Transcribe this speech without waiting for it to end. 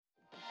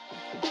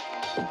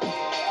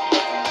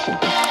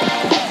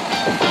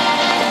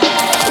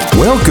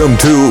Welcome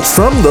to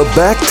From the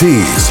Back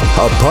Tees,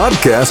 a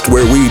podcast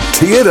where we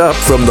tee it up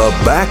from the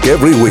back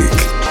every week.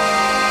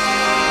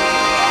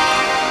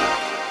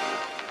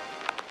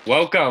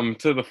 Welcome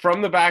to the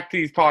From the Back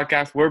Tees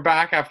podcast. We're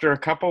back after a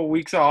couple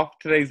weeks off.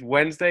 Today's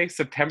Wednesday,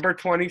 September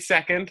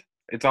 22nd.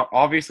 It's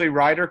obviously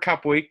Ryder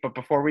Cup week, but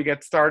before we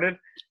get started,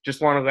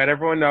 just want to let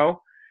everyone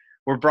know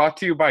we're brought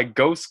to you by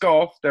Ghost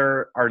Golf.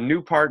 They're our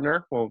new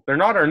partner. Well, they're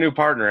not our new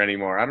partner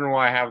anymore. I don't know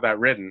why I have that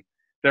written.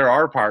 They're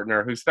our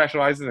partner who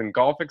specializes in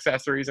golf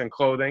accessories and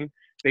clothing.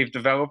 They've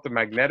developed a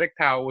magnetic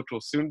towel, which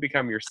will soon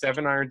become your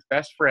 7-iron's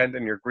best friend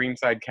and your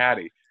greenside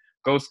caddy.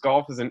 Ghost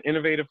Golf is an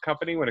innovative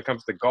company when it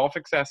comes to golf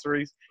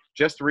accessories,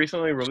 just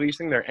recently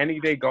releasing their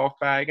Anyday Golf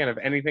Bag and have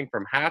anything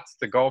from hats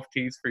to golf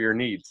tees for your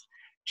needs.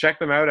 Check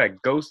them out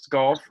at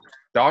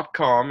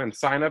ghostgolf.com and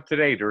sign up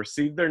today to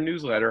receive their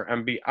newsletter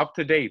and be up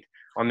to date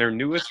on their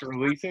newest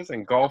releases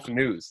and golf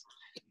news.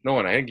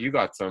 Nolan, I think you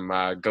got some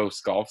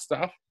Ghost Golf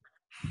stuff.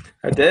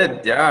 I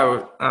did,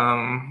 yeah.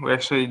 We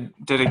actually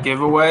did a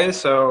giveaway,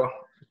 so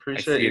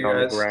appreciate you guys.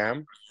 On the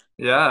gram.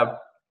 Yeah,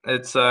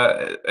 it's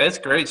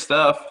great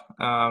stuff.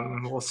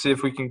 We'll see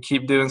if we can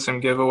keep doing some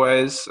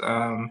giveaways.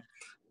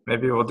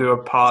 Maybe we'll do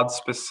a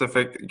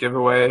pod-specific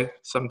giveaway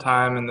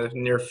sometime in the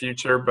near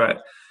future.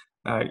 But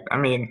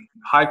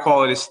high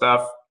quality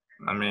stuff.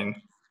 I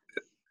mean,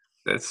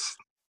 it's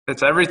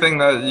everything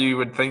that you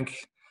would think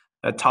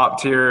a top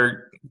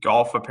tier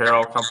golf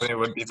apparel company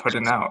would be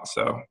putting out.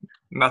 So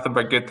nothing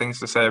but good things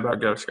to say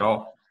about Ghost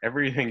Golf.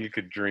 Everything you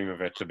could dream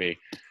of it to be.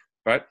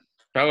 But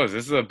fellas,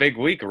 this is a big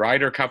week,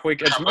 Ryder Cup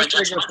week. It's much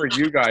bigger for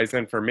you guys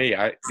than for me.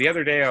 The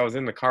other day I was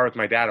in the car with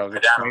my dad. I was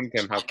explaining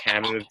to him how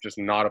Canada's just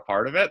not a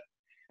part of it.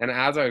 And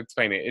as I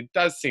explained it, it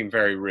does seem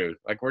very rude.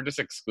 Like we're just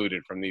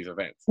excluded from these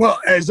events. Well,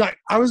 as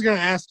I was going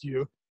to ask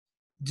you,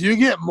 do you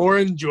get more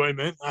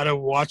enjoyment out of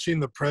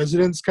watching the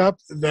President's Cup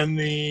than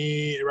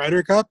the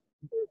Ryder Cup?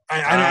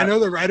 I know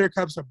the Ryder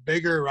Cup's a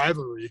bigger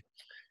rivalry.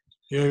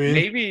 You know what I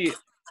mean?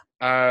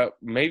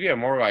 Maybe a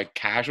more like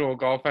casual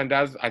golf fan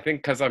does. I think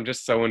because I'm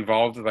just so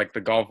involved with like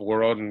the golf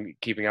world and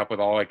keeping up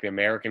with all like the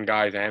American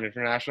guys and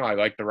international, I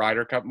like the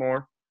Ryder Cup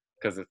more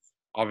because it's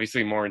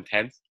obviously more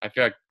intense. I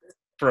feel like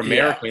for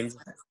Americans,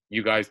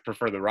 you guys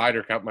prefer the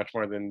Ryder Cup much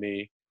more than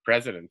the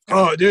President's Cup.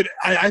 Oh, dude,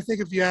 I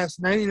think if you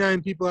ask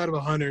 99 people out of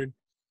 100,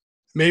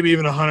 maybe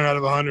even 100 out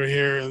of 100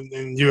 here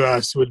in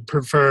U.S.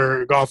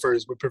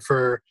 golfers would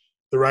prefer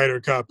the Ryder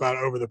Cup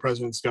over the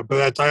President's Cup.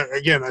 But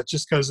that's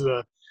just because of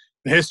the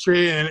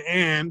history,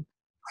 and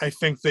I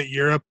think that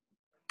Europe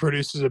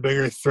produces a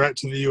bigger threat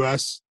to the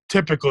U.S.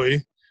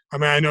 typically. I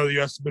mean, I know the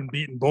U.S. has been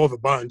beaten both a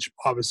bunch,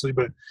 obviously,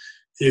 but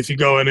if you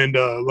go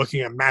into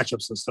looking at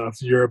matchups and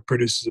stuff, Europe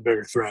produces a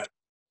bigger threat.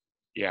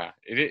 Yeah,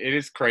 it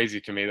is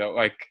crazy to me, though.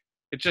 Like,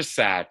 it's just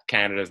sad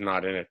Canada's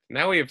not in it.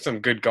 Now we have some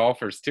good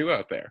golfers, too,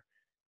 out there.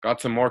 Got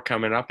some more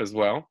coming up as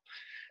well.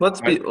 Let's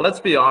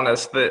be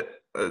honest that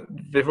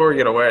before we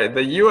get away,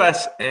 the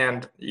U.S.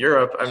 and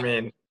Europe, I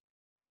mean,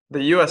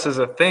 the U.S. is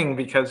a thing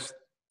because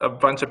a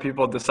bunch of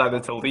people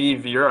decided to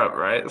leave Europe,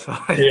 right? So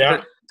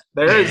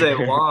there is a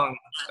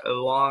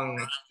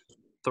long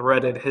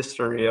threaded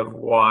history of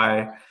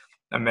why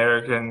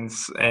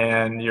Americans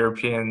and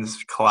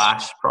Europeans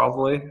clash,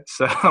 probably.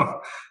 So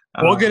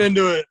we'll get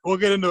into it. We'll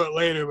get into it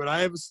later. But I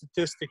have a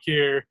statistic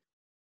here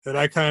that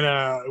I kind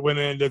of went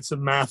in and did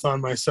some math on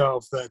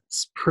myself.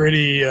 That's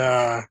pretty.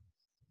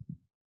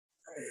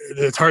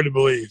 It's hard to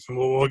believe.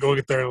 We'll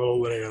get there in a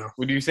little later.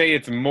 Would you say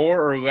it's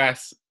more or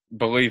less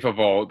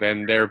believable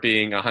than there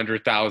being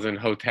 100,000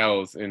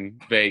 hotels in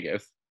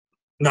Vegas?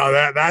 No,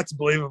 that's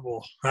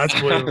believable. That's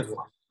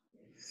believable.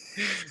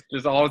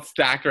 Just all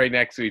stacked right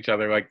next to each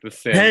other like the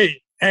Sims.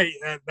 Hey,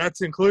 that's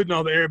including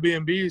all the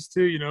Airbnbs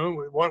too. You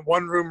know,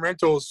 one room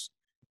rentals.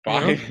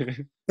 Fine,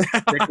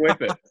 stick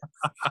with it.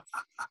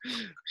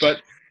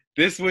 But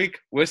this week,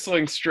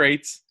 Whistling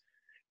Straits,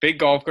 big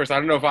golf course. I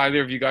don't know if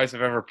either of you guys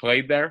have ever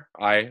played there.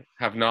 I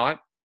have not.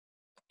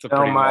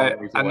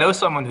 I know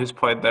someone who's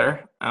played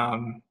there.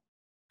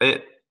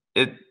 It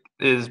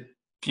is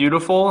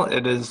beautiful.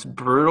 It is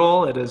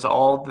brutal. It is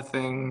all the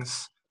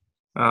things.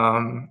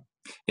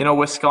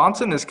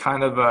 Wisconsin is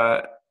kind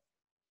of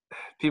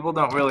people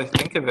don't really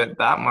think of it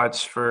that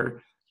much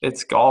for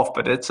its golf,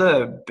 but it's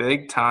a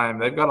big time.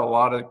 They've got a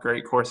lot of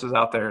great courses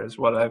out there is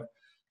what I've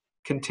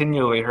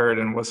continually heard,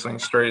 and Whistling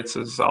Straits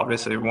is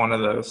obviously one of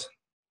those.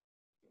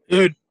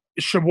 Dude,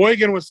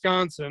 Sheboygan,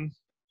 Wisconsin,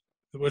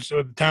 which is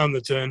the town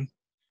that's in,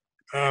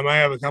 I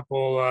have a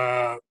couple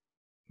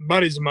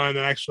buddies of mine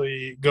that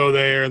actually go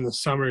there in the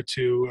summer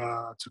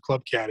to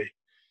club caddy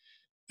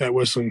at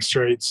Whistling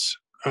Straits.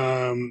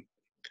 Sheboygan,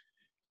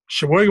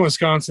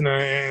 Wisconsin,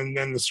 and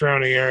then the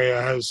surrounding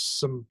area has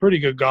some pretty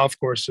good golf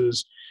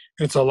courses.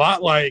 It's a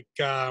lot like,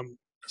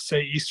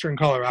 say, Eastern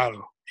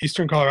Colorado.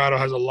 Eastern Colorado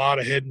has a lot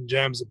of hidden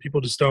gems that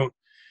people just don't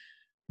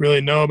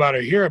really know about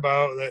or hear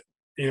about. That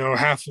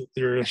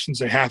I shouldn't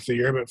say half the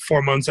year, but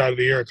 4 months out of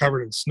the year are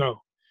covered in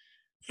snow.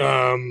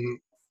 And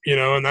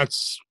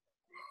that's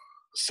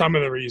some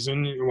of the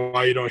reason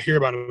why you don't hear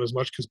about them as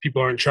much because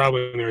people aren't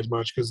traveling there as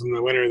much because in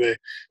the winter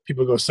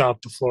people go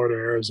south to Florida,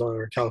 Arizona,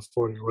 or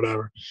California, or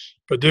whatever.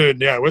 But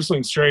dude, yeah,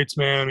 Whistling Straits,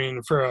 man. I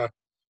mean, for a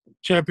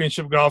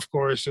championship golf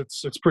course,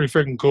 it's pretty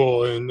freaking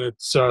cool, and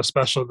it's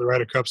special that the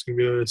Ryder Cup's gonna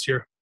be there this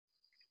year.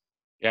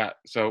 Yeah,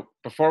 so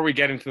before we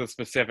get into the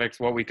specifics,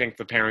 what we think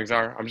the pairings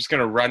are, I'm just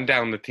going to run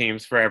down the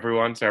teams for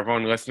everyone so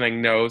everyone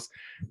listening knows.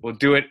 We'll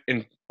do it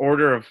in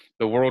order of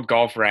the world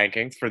golf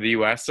rankings for the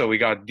U.S. So we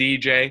got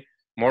DJ,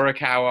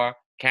 Morikawa,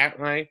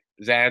 Cantlay,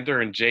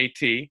 Xander, and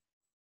JT,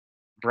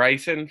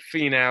 Bryson,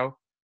 Finau,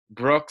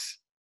 Brooks,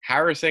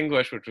 Harris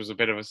English, which was a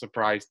bit of a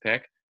surprise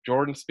pick,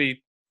 Jordan Spieth,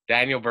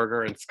 Daniel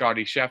Berger, and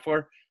Scotty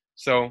Scheffler.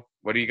 So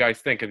what do you guys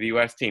think of the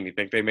U.S. team? You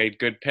think they made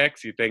good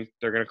picks? You think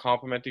they're going to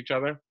complement each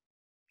other?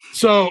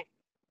 So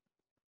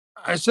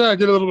I said I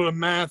did a little bit of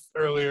math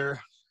earlier.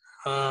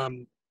 I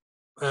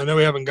know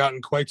we haven't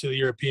gotten quite to the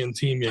European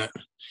team yet,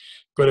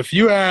 but if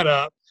you add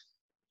up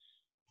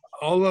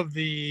all of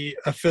the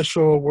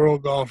official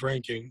world golf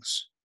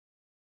rankings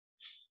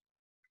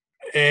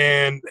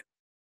and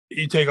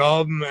you take all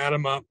of them, add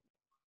them up,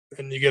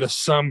 and you get a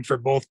sum for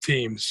both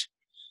teams,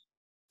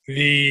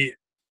 the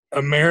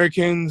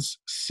Americans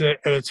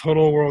sit at a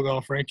total world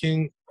golf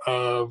ranking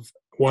of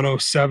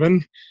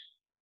 107.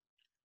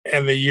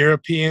 And the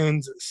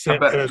Europeans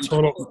sit at a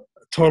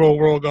total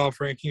world golf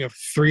ranking of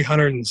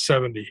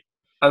 370.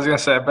 I was gonna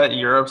say, I bet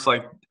Europe's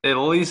like at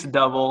least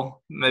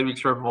double, maybe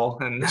triple.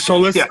 And so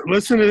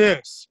listen to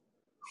this.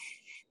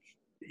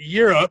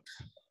 Europe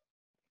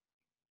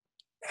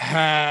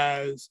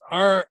has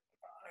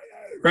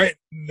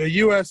the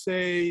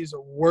USA's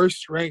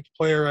worst ranked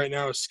player right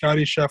now is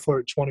Scotty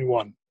Scheffler at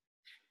 21.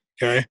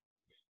 Okay.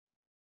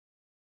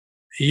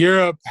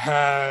 Europe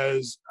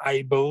has,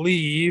 I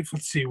believe,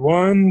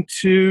 1,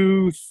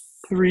 2,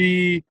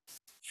 3,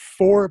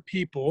 4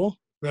 people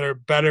that are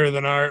better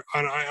than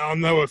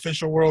on the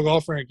official world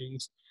golf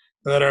rankings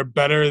that are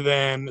better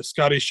than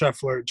Scotty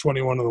Scheffler at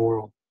 21 in the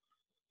world.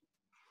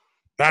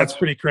 That's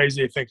pretty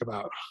crazy to think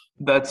about.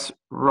 That's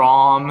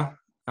Rahm.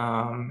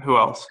 Who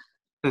else?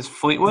 Is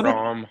Fleetwood?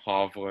 Rahm,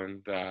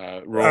 Hovland,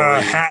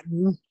 Rory.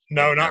 Hatton.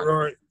 No, not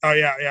Rory. Oh,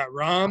 yeah.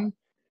 Rahm,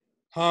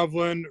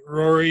 Hovland,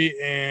 Rory,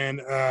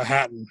 and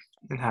Hatton.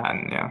 And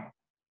Hatton, yeah.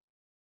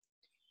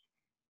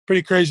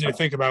 Pretty crazy to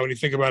think about when you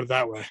think about it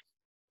that way.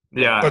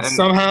 Yeah. But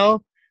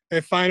somehow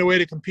they find a way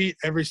to compete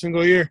every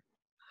single year.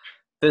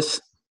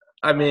 Zach,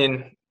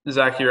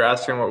 you're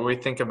asking what we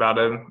think about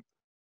him.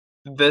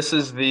 This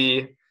is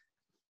the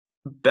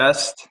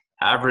best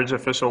average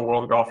official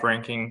world golf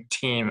ranking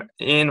team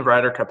in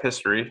Ryder Cup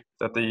history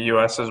that the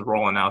U.S. is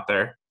rolling out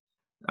there.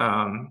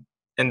 And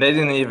they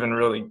didn't even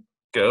really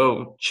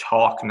go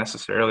chalk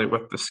necessarily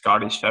with the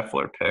Scotty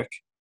Scheffler pick.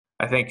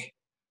 I think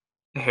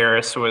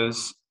Harris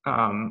was,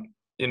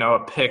 a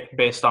pick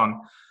based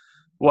on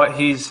what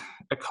he's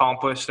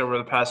accomplished over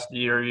the past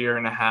year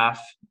and a half,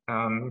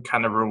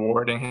 kind of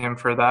rewarding him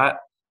for that.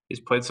 He's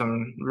played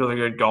some really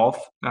good golf,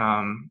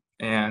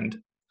 and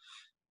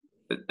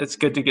it's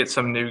good to get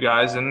some new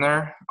guys in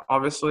there,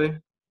 obviously,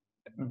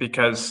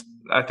 because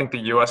I think the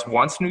U.S.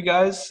 wants new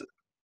guys,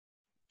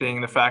 being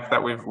the fact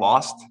that we've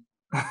lost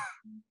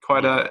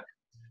quite a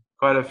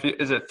few.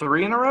 Is it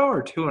 3 in a row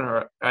or 2 in a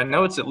row? I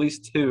know it's at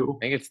least 2.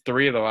 I think it's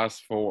 3 of the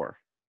last 4.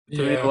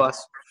 3 of the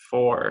last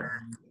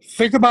 4.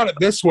 Think about it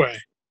this way.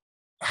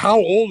 How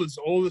old is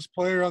the oldest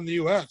player on the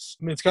U.S.?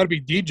 I mean, it's got to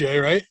be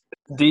DJ, right?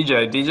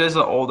 DJ's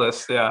the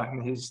oldest, yeah.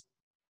 He's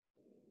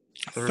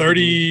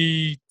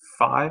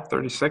 35,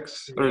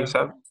 36,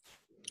 37.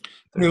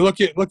 I mean,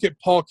 look at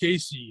Paul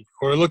Casey,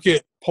 or look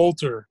at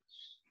Poulter,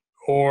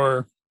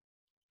 or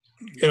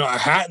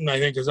Hatton. I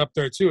think is up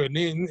there too, and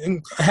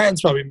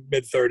Hatton's probably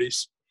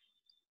mid-30s.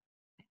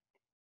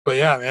 But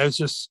yeah, man, it's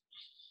just,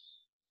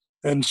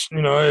 and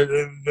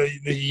the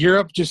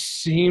Europe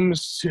just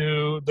seems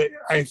to.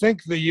 I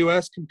think the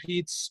U.S.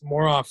 competes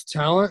more off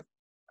talent.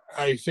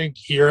 I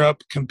think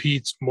Europe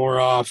competes more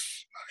off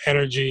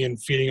energy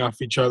and feeding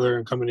off each other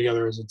and coming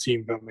together as a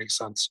team. If that makes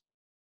sense.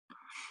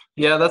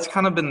 Yeah, that's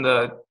kind of been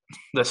the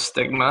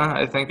stigma,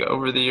 I think,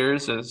 over the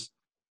years, is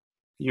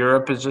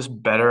Europe is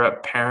just better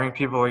at pairing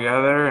people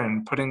together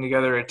and putting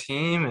together a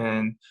team,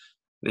 and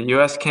the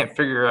U.S. can't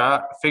figure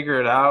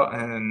it out.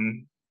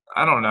 And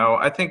I don't know.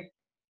 I think,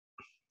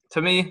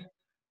 to me,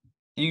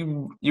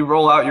 you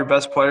roll out your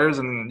best players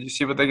and you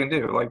see what they can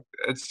do. Like,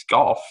 it's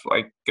golf.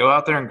 Like, go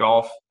out there and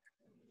golf.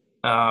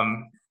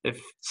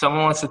 If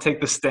someone wants to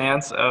take the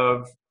stance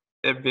of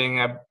it being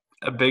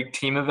a big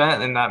team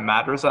event and that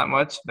matters that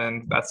much,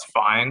 then that's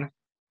fine.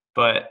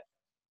 But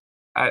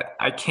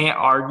I can't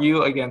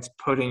argue against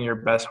putting your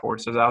best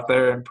horses out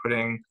there and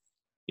putting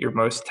your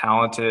most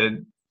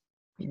talented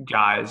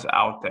guys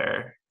out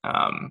there.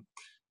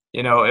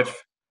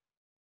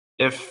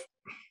 If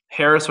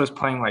Harris was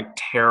playing like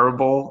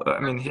terrible, I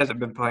mean, he hasn't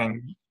been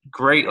playing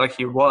great like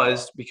he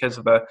was because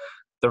of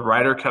the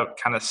Ryder Cup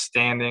kind of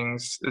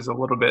standings is a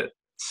little bit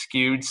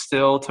skewed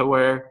still to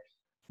where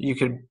you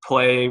could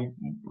play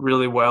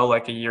really well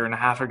like a year and a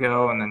half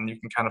ago and then you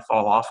can kind of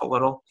fall off a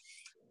little.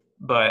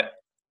 But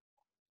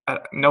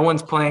no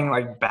one's playing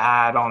like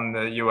bad on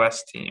the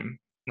U.S. team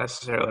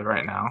necessarily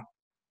right now.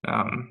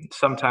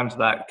 Sometimes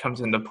that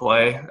comes into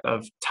play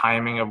of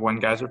timing of when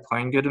guys are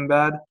playing good and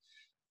bad.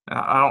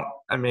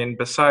 I mean,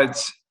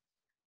 besides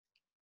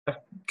a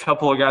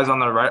couple of guys on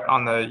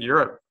the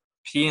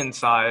European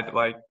side,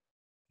 like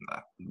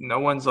no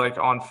one's like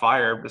on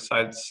fire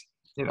besides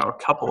a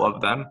couple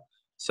of them.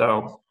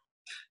 So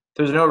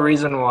there's no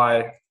reason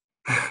why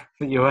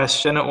the U.S.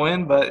 shouldn't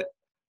win, but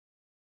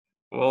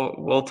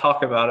we'll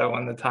talk about it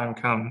when the time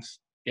comes.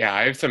 Yeah,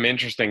 I have some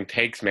interesting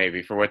takes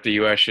maybe for what the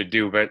U.S. should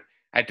do, but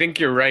I think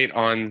you're right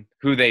on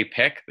who they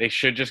pick. They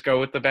should just go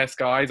with the best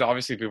guys.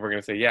 Obviously, people are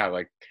going to say, yeah,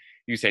 like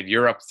you said,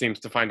 Europe seems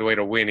to find a way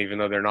to win even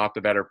though they're not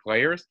the better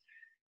players.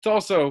 It's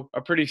also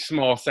a pretty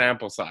small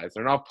sample size.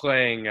 They're not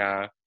playing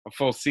a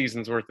full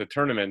season's worth of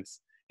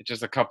tournaments. It's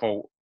just a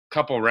couple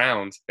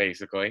rounds,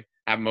 basically,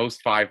 at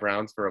most 5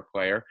 rounds for a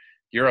player.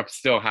 Europe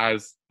still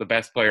has the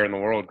best player in the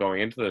world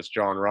going into this,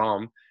 Jon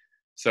Rahm.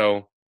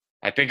 So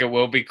I think it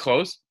will be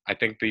close. I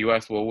think the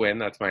U.S. will win.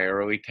 That's my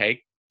early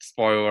take.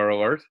 Spoiler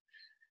alert.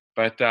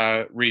 But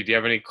Reed, do you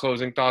have any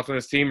closing thoughts on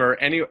this team, or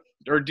do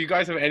you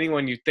guys have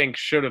anyone you think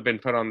should have been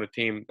put on the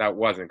team that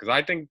wasn't? Because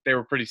I think they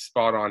were pretty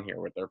spot on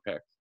here with their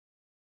picks.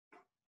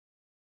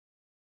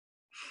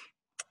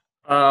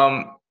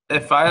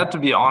 If I have to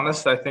be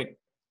honest, I think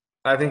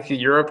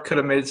Europe could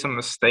have made some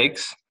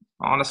mistakes.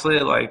 Honestly,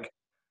 like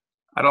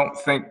I don't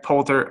think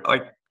Poulter.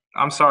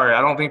 I'm sorry,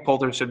 I don't think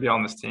Poulter should be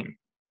on this team.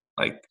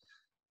 Like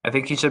I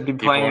think he should be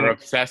playing. People are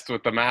obsessed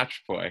with the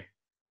match play.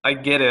 I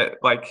get it.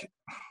 Like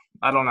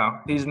I don't know.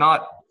 He's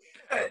not.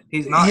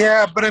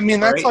 Yeah, but I mean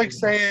that's great.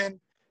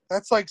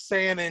 like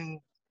saying in.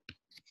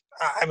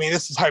 I mean,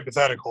 this is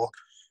hypothetical.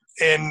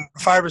 In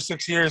 5 or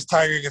 6 years,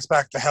 Tiger gets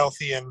back to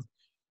healthy,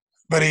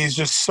 but he's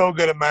just so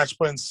good at match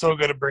play and so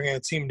good at bringing a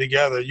team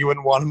together. You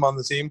wouldn't want him on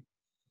the team.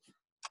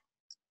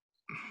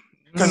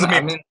 Because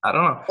I mean, I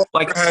don't know.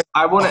 Like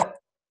I wouldn't.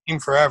 Team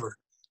forever.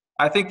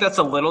 I think that's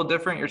a little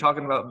different. You're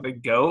talking about the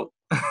GOAT,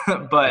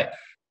 but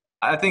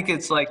I think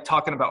it's like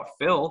talking about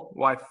Phil.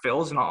 Why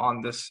Phil's not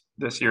on this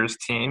year's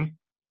team?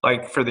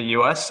 Like for the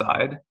U.S.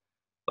 side,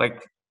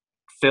 like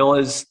Phil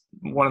is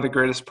one of the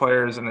greatest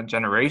players in a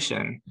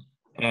generation,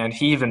 and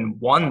he even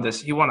won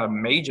this. He won a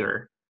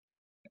major,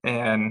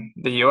 and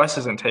the U.S.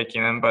 isn't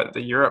taking him, but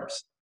the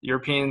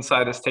European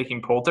side is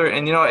taking Poulter.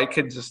 And it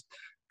could just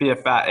be a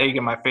fat egg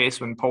in my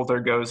face when Poulter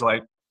goes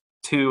like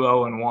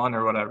 2-0-1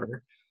 or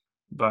whatever.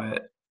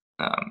 But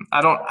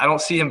I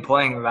don't see him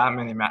playing that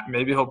many matches.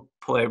 Maybe he'll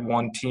play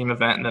one team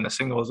event and then a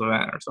singles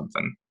event or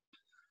something.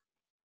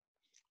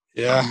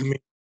 Yeah, I mean,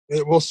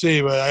 we'll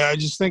see. But I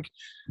just think,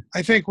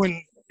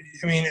 the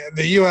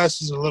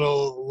U.S. is a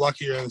little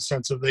luckier in the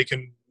sense of they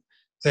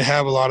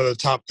have a lot of the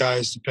top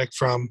guys to pick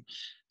from.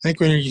 I think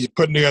when you're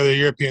putting together a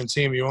European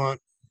team, you're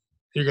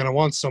going to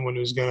want someone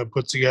who's going to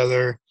put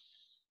together,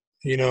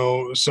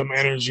 some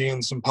energy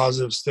and some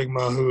positive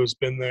stigma, who has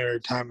been there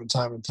time and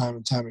time and time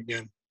and time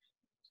again.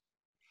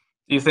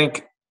 Do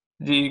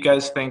you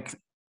guys think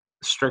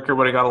Stricker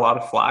would have got a lot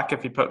of flack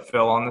if he put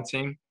Phil on the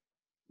team?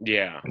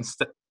 Yeah.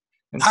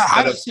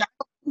 I don't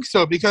think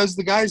so, because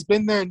the guy's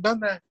been there and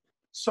done that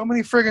so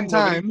many friggin'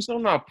 times. He's still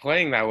not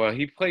playing that well.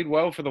 He played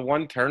well for the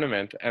one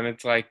tournament, and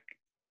it's like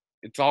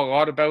it's a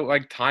lot about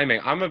like timing.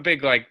 I'm a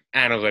big like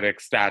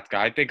analytics stats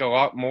guy. I think a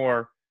lot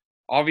more.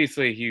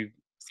 Obviously, he's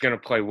going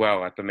to play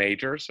well at the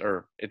majors,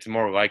 or it's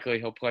more likely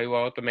he'll play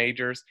well at the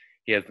majors.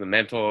 He has the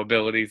mental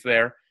abilities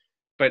there.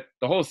 But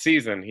the whole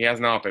season, he has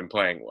not been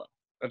playing well.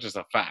 That's just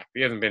a fact.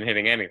 He hasn't been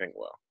hitting anything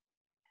well.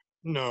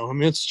 No, I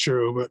mean, it's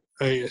true, but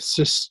it's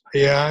just,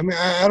 yeah, I mean,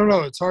 I don't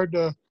know. It's hard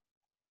to,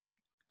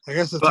 I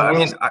guess it's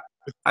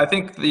I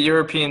think the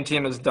European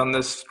team has done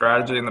this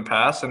strategy in the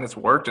past, and it's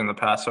worked in the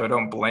past, so I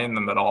don't blame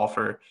them at all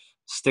for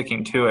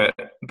sticking to it.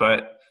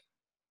 But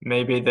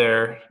maybe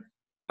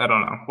I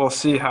don't know. We'll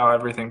see how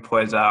everything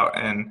plays out.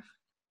 And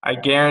I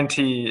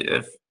guarantee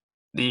if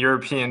the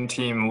European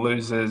team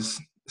loses,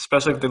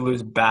 especially if they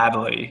lose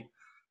badly,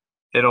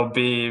 it'll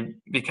be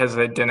because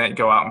they didn't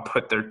go out and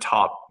put their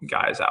top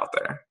guys out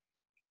there.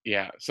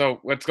 Yeah,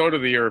 so let's go to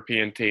the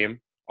European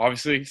team.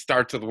 Obviously,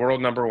 starts with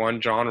world number 1,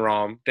 Jon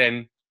Rahm.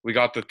 Then we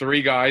got the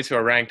 3 guys who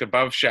are ranked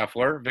above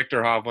Scheffler: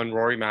 Viktor Hovland,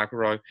 Rory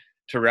McIlroy,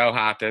 Tyrrell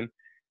Hatton.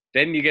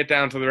 Then you get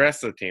down to the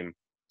rest of the team.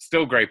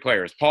 Still great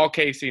players: Paul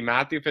Casey,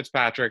 Matthew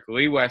Fitzpatrick,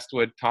 Lee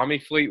Westwood, Tommy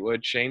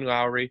Fleetwood, Shane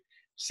Lowry,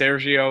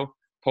 Sergio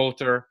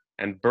Poulter,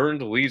 and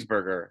Bernd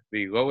Liesberger,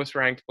 the lowest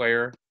ranked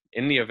player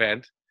in the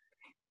event.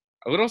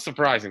 A little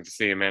surprising to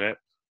see him in it,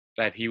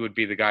 that he would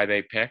be the guy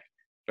they pick,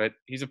 but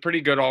he's a pretty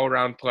good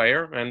all-around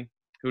player, and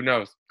who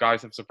knows,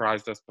 guys have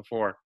surprised us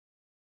before.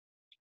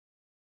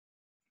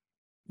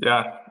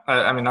 Yeah,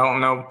 I mean, I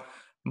don't know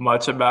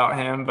much about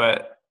him,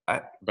 but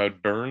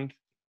About Bernd?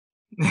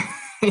 yeah,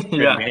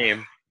 Good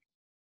name.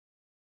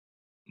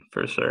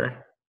 For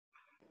sure.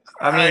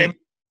 I mean,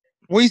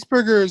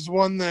 Wiesberger is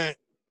one that,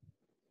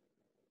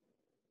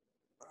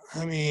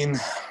 I mean,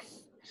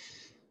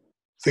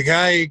 the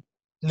guy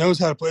knows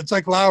how to play. It's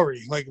like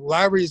Lowry. Like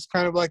Lowry's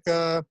kind of like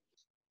a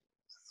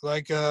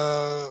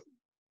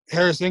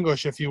Harris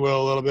English, if you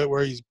will, a little bit,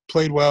 where he's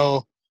played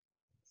well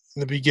in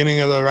the beginning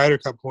of the Ryder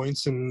Cup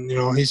points, and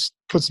he's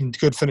put some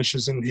good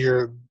finishes in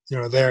here,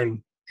 there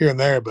and here and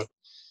there, but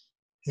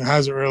it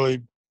hasn't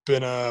really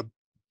been a,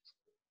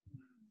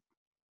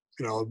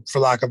 for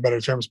lack of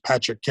better terms,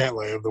 Patrick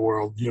Cantlay of the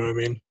world. You know what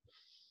I mean?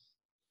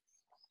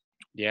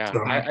 Yeah,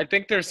 So, I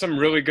think there's some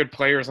really good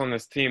players on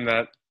this team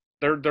that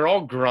they're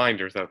all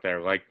grinders out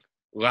there, like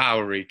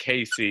Lowry,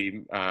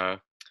 Casey,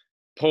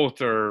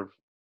 Poulter,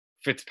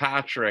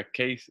 Fitzpatrick,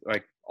 Case,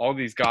 like all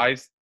these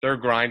guys, they're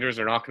grinders.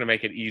 They're not going to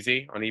make it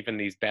easy on even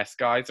these best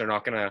guys. They're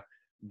not going to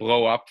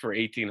blow up for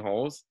 18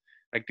 holes.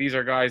 Like these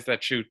are guys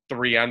that shoot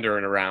 3 under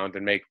in a round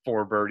and make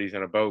 4 birdies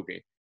and a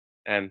bogey.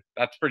 And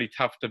that's pretty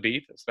tough to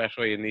beat,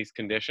 especially in these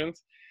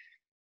conditions.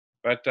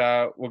 But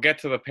we'll get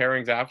to the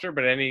pairings after.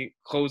 But any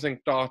closing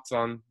thoughts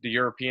on the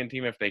European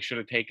team if they should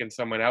have taken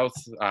someone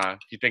else? If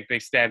you think they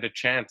stand a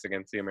chance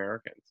against the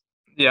Americans?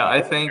 Yeah,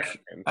 I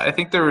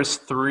think there was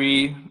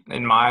 3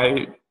 in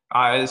my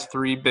eyes,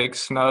 3 big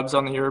snubs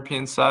on the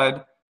European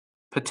side,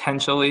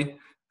 potentially.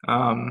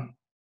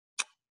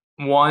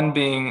 One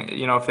being,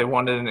 if they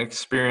wanted an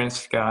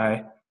experienced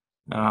guy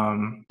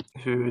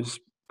who's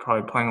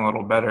probably playing a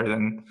little better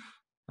than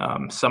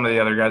some of the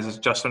other guys, is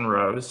Justin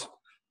Rose.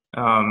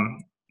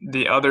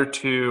 The other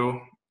 2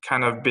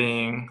 kind of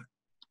being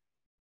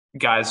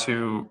guys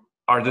who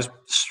are just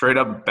straight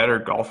up better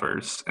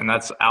golfers, and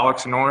that's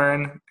Alex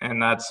Noren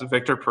and that's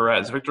Victor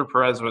Perez. Victor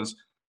Perez was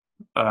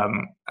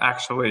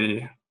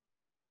actually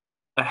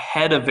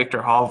ahead of Victor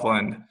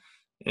Hovland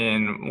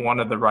in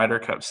one of the Ryder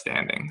Cup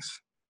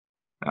standings.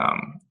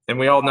 And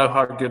we all know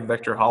how good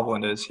Victor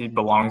Hovland is. He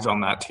belongs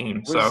on that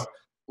team.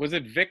 Was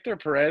it Victor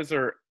Perez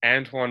or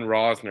Antoine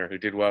Rosner who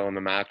did well in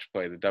the match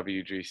play, the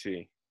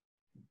WGC?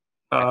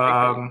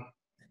 I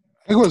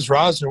think it was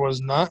Rosner, was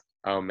it not?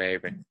 Oh,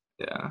 maybe.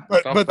 Yeah.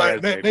 But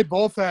they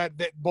both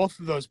both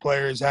of those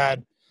players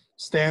had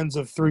stands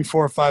of 3,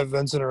 4, 5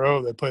 events in a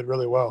row. They played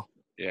really well.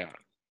 Yeah.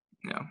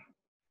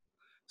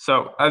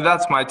 So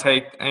that's my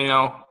take.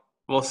 And,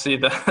 we'll see.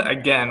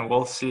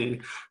 We'll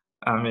see.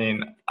 I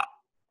mean,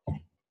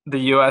 the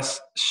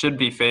U.S. should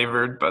be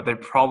favored, but they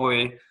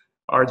probably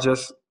are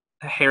just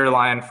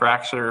hairline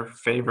fracture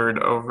favored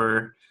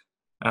over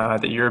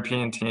the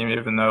European team,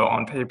 even though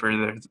on paper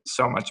they're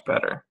so much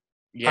better.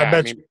 Yeah,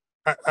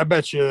 I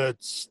bet you they're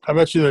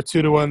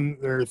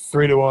 2-1, they're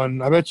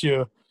 3-1. I bet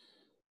you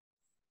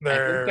I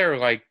think they're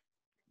like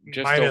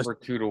just over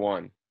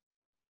 2-1.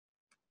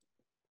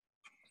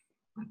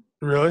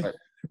 Really? But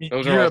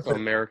those are also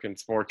American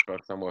sports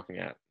books I'm looking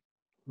at.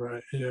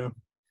 Right, yeah.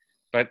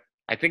 But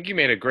I think you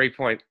made a great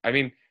point. I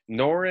mean,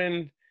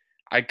 Noren,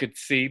 I could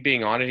see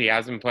being on it. He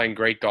hasn't been playing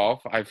great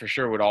golf. I for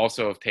sure would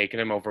also have taken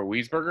him over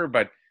Wiesberger,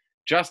 but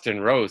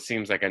Justin Rose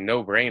seems like a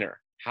no-brainer.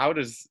 How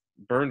does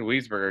Bernd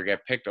Wiesberger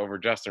get picked over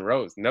Justin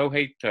Rose? No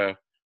hate to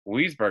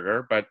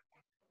Wiesberger, but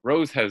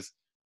Rose has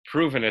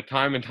proven it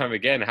time and time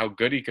again how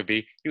good he could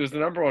be. He was the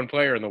number 1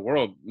 player in the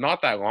world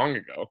not that long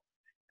ago,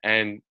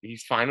 and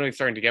he's finally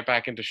starting to get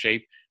back into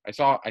shape.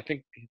 I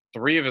think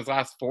 3 of his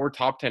last 4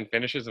 top 10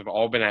 finishes have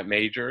all been at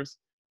majors,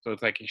 so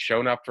it's like he's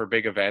shown up for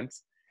big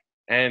events,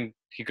 and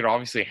he could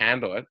obviously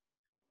handle it.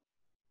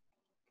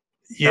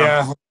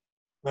 Yeah,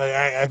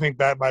 I think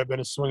that might have been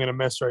a swing and a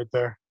miss right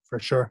there, for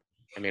sure.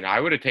 I mean, I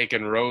would have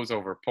taken Rose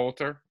over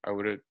Poulter. I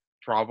would have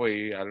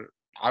probably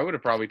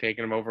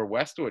taken him over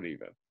Westwood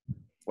even.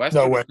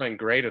 Westwood was playing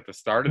great at the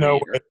start of the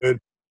year. Dude.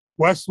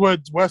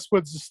 Westwood's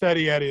the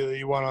steady Eddie that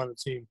you want on the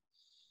team.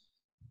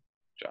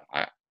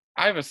 I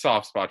have a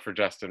soft spot for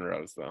Justin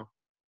Rose, though.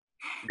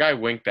 The guy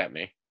winked at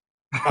me.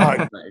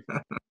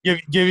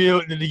 Did he give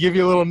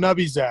you a little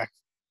nubby, Zach?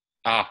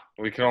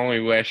 We can only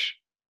wish.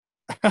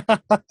 I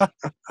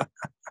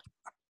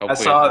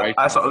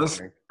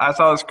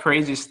saw this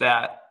crazy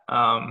stat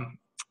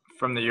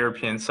from the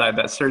European side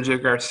that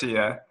Sergio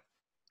Garcia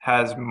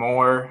has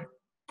more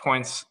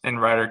points in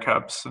Ryder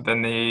Cups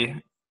than the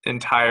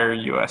entire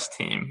U.S.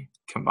 team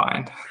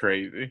combined.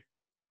 Crazy.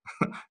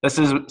 This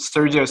is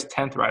Sergio's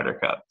 10th Ryder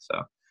Cup,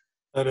 so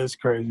that is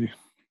crazy.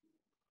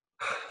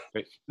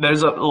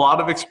 There's a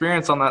lot of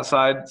experience on that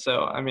side.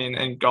 So, I mean,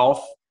 in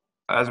golf,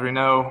 as we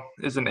know,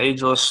 is an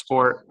ageless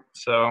sport.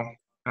 So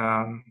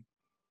the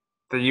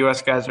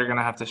U.S. guys are going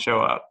to have to show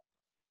up.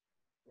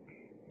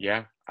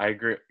 Yeah, I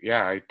agree.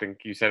 Yeah, I think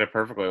you said it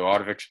perfectly. A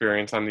lot of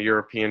experience on the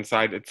European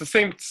side. It's the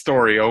same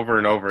story over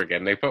and over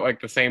again. They put like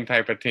the same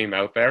type of team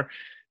out there,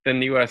 then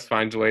the U.S.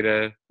 finds a way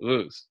to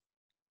lose.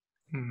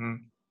 Mm-hmm.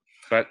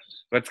 But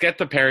let's get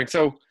the pairing.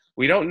 So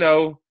we don't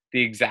know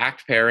the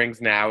exact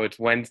pairings now. It's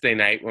Wednesday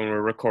night when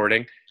we're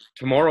recording.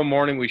 Tomorrow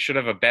morning, we should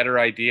have a better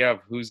idea of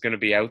who's going to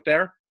be out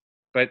there.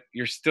 But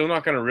you're still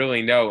not going to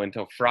really know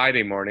until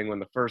Friday morning when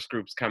the first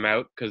groups come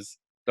out, because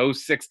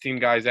those 16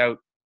 guys out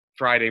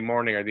Friday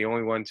morning are the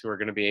only ones who are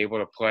going to be able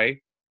to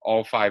play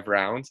all 5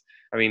 rounds.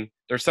 I mean,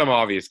 there's some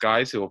obvious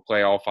guys who will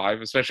play all 5,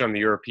 especially on the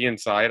European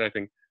side. I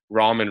think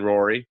Rahm and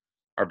Rory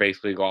are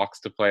basically locks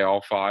to play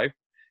all 5.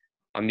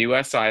 On the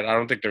U.S. side, I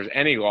don't think there's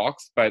any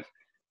locks, but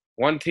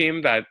one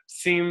team that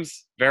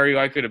seems very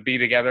likely to be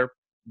together,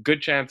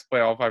 good chance to play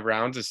all 5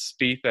 rounds is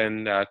Spieth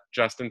and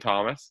Justin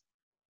Thomas.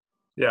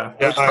 Yeah.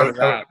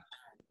 Yeah,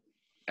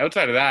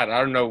 Outside of that, I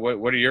don't know.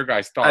 What are your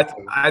guys' I thoughts?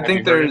 I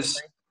think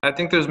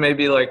there's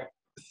maybe like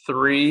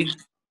three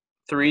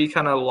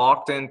kind of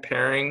locked in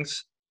pairings.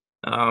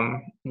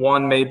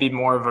 One may be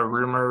more of a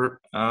rumor,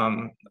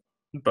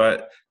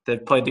 but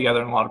they've played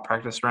together in a lot of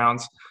practice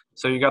rounds.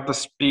 So you got the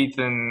Spieth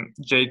and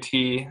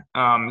JT,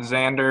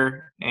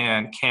 Xander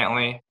and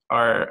Cantley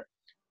are,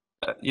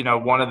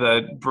 one of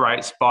the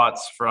bright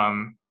spots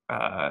from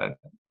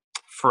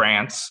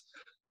France.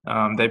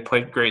 They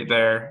played great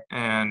there,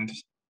 and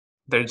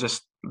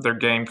their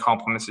game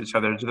complements each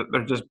other.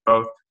 They're just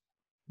both.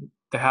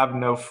 They have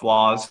no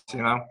flaws,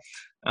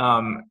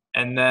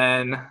 And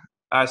then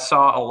I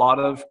saw a lot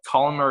of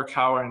Colin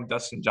Morikawa and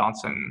Dustin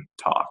Johnson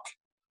talk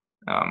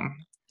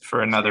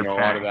for another a pairing.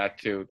 lot of that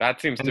too. That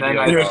seems to And be then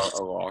like I-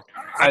 a lock.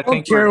 I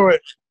don't care what.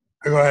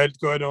 Go ahead,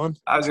 Owen.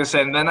 I was gonna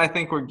say, and then I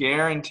think we're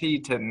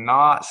guaranteed to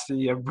not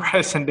see a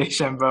Bryson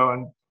DeChambeau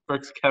and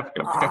Brooks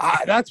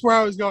Koepka. That's where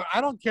I was going.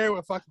 I don't care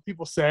what fucking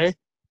people say.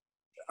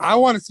 I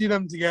want to see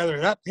them together.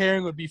 That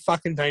pairing would be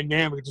fucking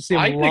dynamic. To see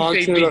them I think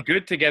launch they'd be it.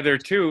 good together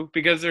too,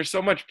 because there's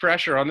so much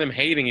pressure on them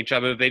hating each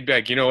other. They'd be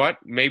like, you know what?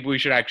 Maybe we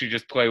should actually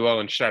just play well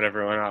and shut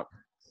everyone up.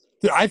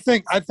 Dude, I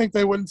think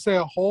they wouldn't say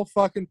a whole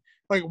fucking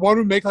like one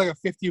would make like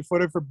a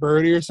 50-footer for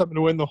birdie or something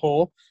to win the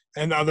hole,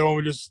 and the other one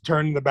would just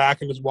turn in the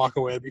back and just walk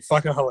away. It'd be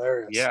fucking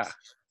hilarious. Yeah,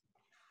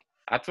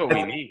 that's what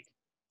we need.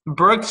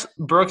 Brooks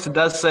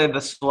does say the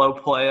slow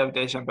play of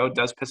DeChambeau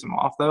does piss him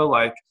off though,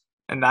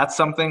 and that's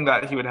something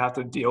that he would have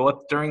to deal with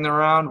during the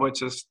round,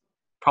 which is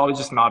probably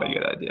just not a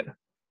good idea.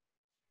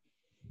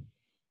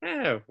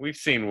 Yeah, we've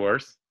seen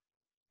worse.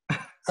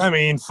 I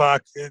mean,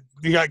 fuck.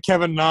 You got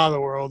Kevin Na of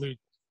the world,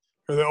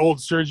 or the old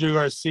Sergio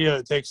Garcia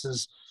that takes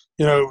his,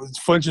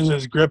 flinches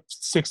his grip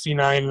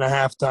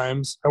 69.5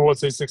 times. I won't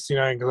say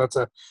 69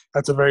 because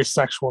that's a very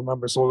sexual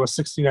number. So we'll go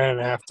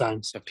 69.5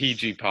 times. A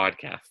PG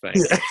podcast thing.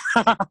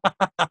 Yeah.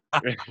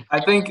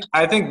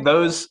 I think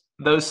those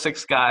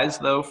 6 guys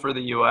though for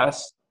the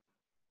U.S.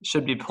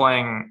 should be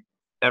playing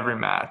every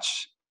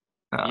match.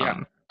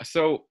 Yeah.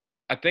 So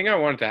a thing I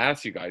wanted to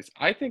ask you guys,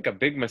 I think a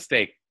big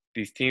mistake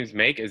these teams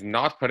make is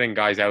not putting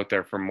guys out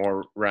there for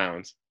more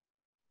rounds.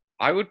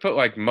 I would put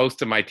like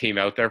most of my team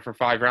out there for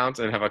 5 rounds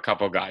and have a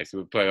couple guys who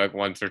would play like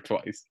once or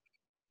twice.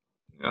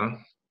 Yeah.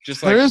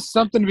 Just like there is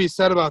something to be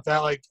said about that.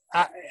 Like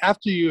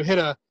after you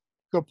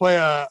go play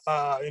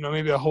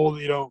maybe a hole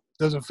that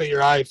doesn't fit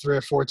your eye 3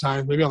 or 4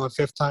 times, maybe on the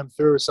 5th time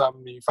through or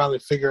something, you finally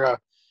figure a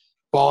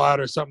ball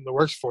out or something that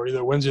works for you,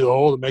 that wins you the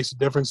hole, that makes a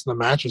difference in the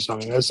match or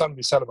something. There's something to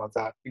be said about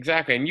that.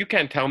 Exactly. And you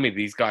can't tell me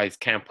these guys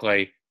can't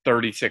play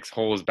 36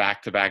 holes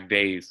back-to-back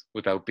days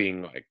without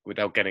getting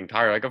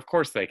tired. Like, of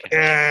course they can.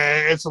 Yeah,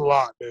 it's a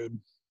lot, dude.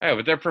 Yeah,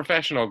 but they're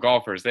professional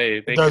golfers. They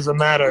It doesn't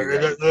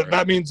matter.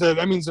 That means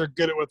they're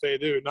good at what they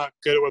do, not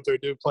good at what they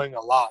do playing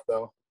a lot,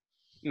 though.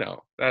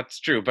 No,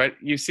 that's true. But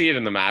you see it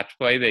in the match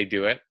play. They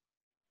do it.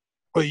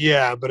 But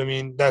yeah, I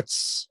mean,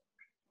 that's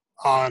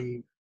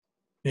on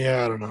 –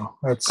 yeah, I don't know.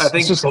 I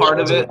think part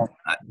of it.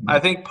 I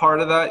think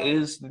part of that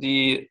is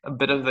a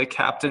bit of the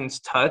captain's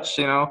touch.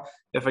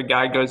 If a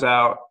guy goes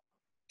out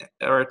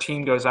or a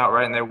team goes out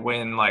right and they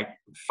win like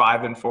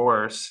 5-4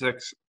 or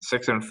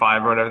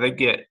 6-5 or whatever,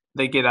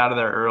 they get out of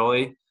there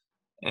early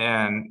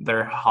and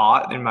they're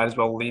hot. They might as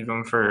well leave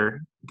them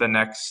for the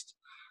next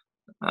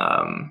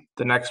round,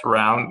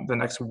 the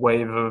next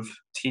wave of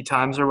tee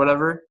times or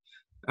whatever.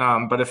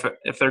 But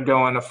if they're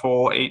going a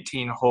full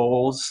 18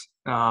 holes.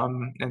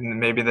 And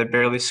maybe they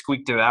barely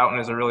squeaked it out and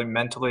it's a really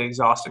mentally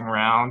exhausting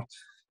round,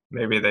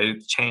 maybe they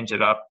change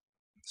it up.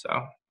 So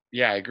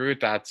yeah, I agree with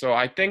that. So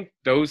I think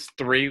those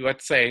 3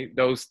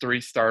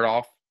 start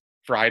off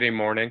Friday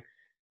morning.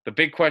 The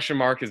big question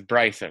mark is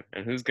Bryson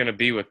and who's going to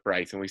be with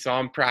Bryson. We saw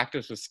him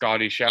practice with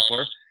Scotty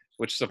Scheffler,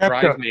 which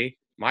surprised me.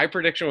 My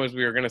prediction was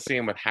we were going to see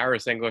him with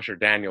Harris English or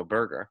Daniel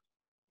Berger,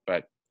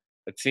 but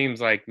it seems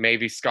like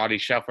maybe Scotty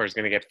Scheffler is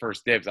going to get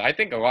first dibs. I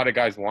think a lot of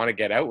guys want to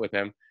get out with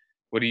him.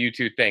 What do you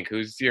two think?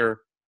 Who's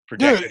your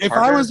projected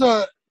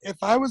partner? If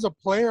I was a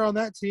player on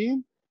that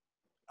team,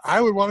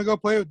 I would want to go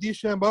play with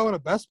DeChambeau in a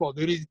best ball,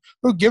 dude.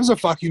 Who gives a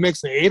fuck? He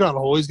makes an 8 on a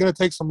hole. He's gonna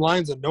take some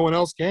lines that no one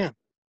else can.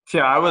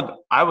 Yeah,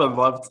 I would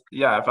love to,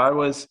 yeah, if I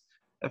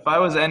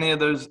was any of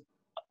those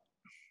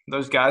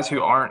guys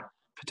who aren't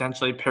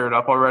potentially paired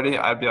up already,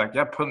 I'd be like,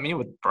 yeah, put me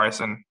with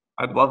Bryson.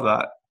 I'd love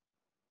that.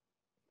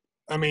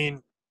 I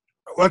mean,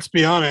 let's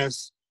be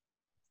honest.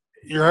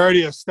 You're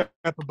already a step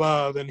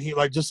above, and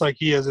just like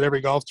he is at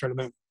every golf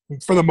tournament,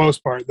 for the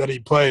most part that he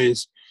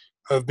plays,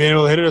 of being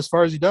able to hit it as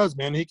far as he does,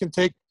 man. He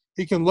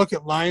can look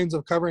at lines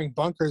of covering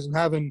bunkers and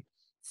having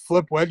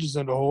flip wedges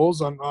into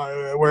holes on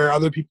where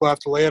other people have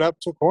to lay it up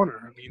to a corner.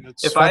 I mean,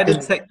 if I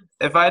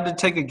had to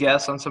take a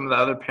guess on some of the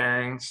other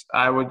pairings,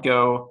 I would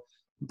go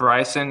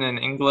Bryson and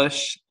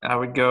English. I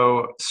would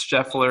go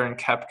Scheffler and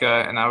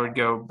Koepka, and I would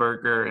go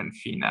Berger and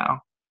Finau.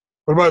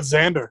 What about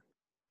Xander?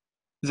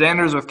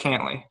 Xander's with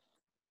Cantley.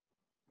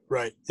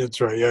 Right, that's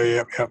right.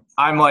 Yeah.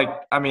 I'm like,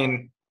 I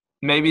mean,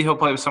 maybe he'll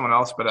play with someone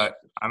else, but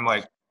I'm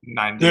like,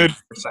 90%. Dude,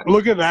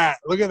 look at that.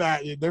 Look at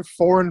that. Dude. They're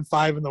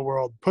 4-5 in the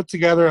world. Put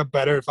together a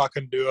better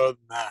fucking duo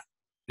than that.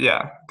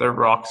 Yeah, they're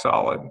rock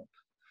solid.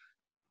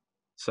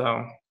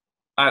 So,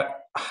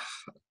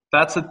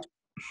 that's a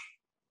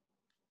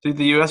dude.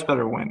 The U.S.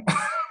 better win.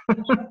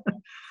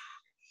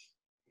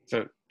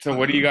 So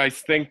what do you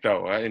guys think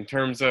though, in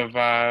terms of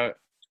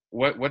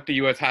what the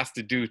U.S. has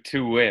to do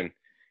to win?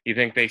 You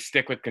think they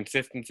stick with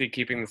consistency,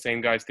 keeping the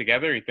same guys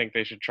together? Or you think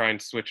they should try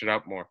and switch it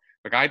up more?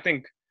 Like, I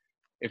think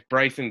if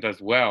Bryson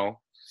does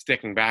well,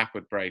 sticking back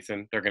with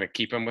Bryson, they're going to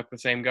keep him with the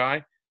same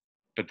guy,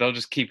 but they'll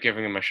just keep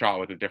giving him a shot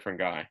with a different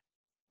guy.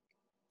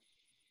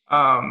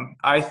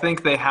 I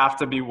think they have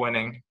to be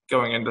winning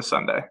going into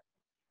Sunday.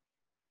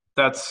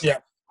 Yeah,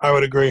 I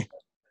would agree.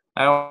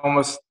 I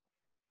almost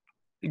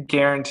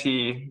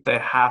guarantee they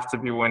have to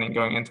be winning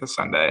going into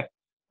Sunday,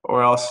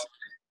 or else.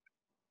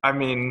 I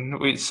mean,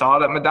 we saw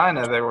it at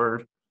Medina. They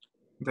were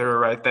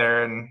right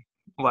there and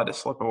let it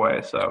slip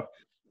away. So,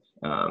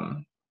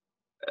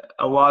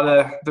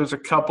 there's a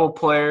couple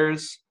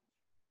players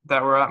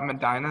that were at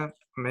Medina.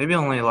 Maybe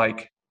only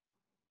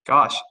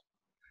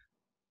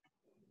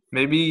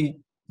maybe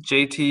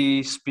JT,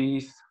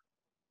 Spieth,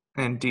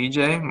 and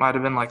DJ might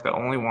have been like the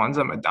only ones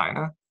at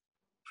Medina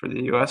for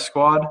the U.S.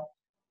 squad.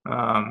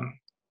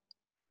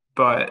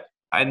 But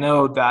I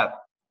know that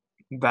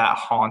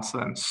haunts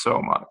them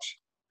so much.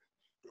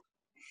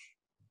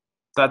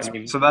 That's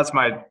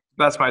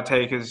my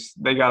take is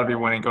they got to be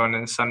winning going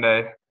into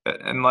Sunday,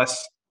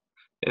 unless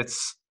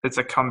it's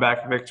a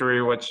comeback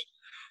victory, which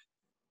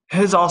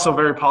is also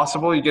very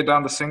possible. You get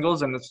down to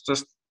singles and it's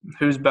just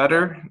who's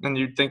better, and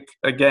you'd think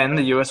again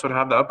the U.S. would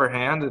have the upper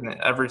hand in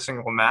every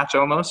single match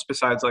almost,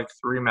 besides like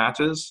 3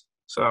 matches.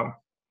 So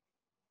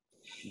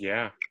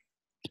yeah,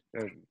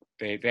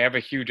 they have a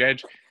huge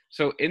edge.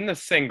 So in the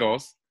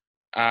singles,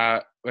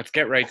 let's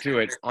get right to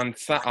it. On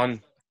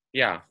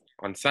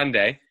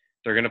Sunday,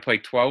 they're going to play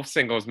 12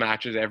 singles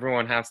matches.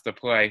 Everyone has to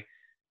play.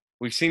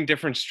 We've seen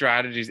different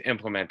strategies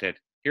implemented.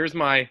 Here's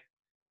my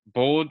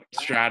bold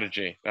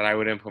strategy that I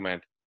would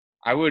implement.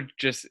 I would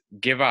just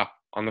give up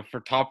on the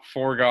top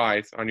 4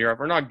 guys on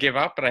Europe, or not give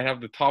up, but I have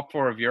the top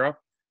 4 of Europe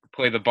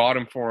play the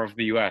bottom 4 of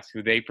the U.S.,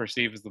 who they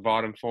perceive as the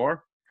bottom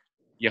 4.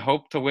 You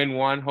hope to win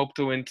 1, hope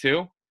to win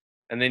 2,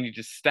 and then you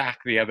just stack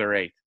the other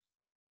 8.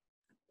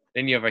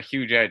 Then you have a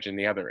huge edge in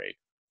the other 8.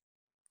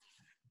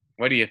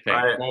 What do you think?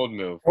 Right. Bold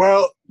move.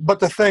 Well, but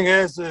the thing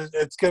is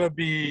it's going to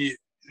be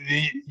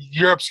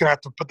Europe's going to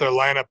have to put their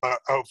lineup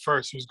out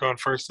first. Who's going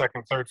first,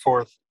 second, third,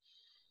 fourth?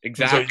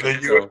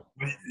 Exactly. So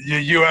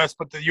the U.S.,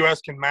 but the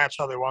U.S. can match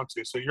how they want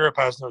to. So Europe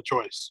has no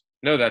choice.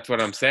 No, that's what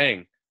I'm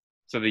saying.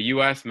 So the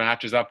U.S.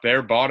 matches up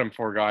their bottom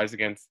 4 guys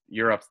against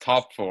Europe's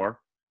top 4.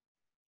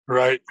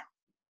 Right.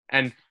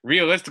 And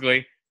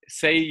realistically,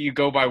 say you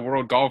go by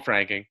world golf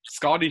ranking,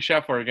 Scotty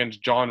Scheffler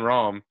against Jon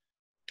Rahm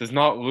does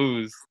not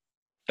lose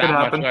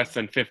that much less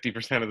than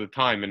 50% of the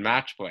time in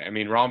match play. I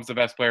mean, Rahm's the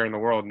best player in the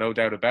world, no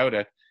doubt about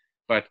it.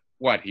 But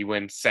he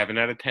wins 7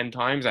 out of 10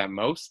 times at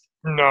most?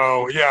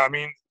 No, yeah, I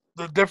mean,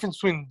 the difference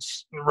between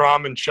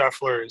Rahm and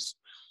Scheffler is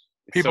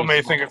people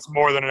may think it's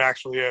more than it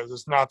actually is.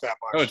 It's not that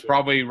much. No, it's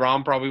probably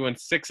Rahm probably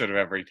wins 6 out of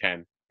every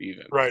 10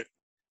 even. Right.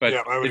 But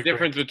yeah, the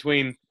difference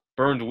between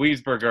Bernd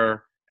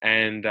Wiesberger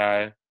and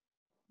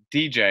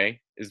DJ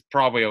is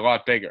probably a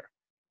lot bigger.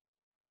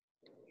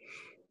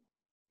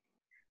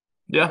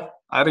 Yeah,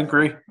 I'd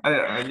agree. But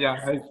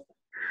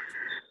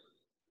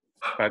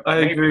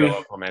I maybe agree. they'll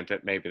implement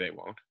it. Maybe they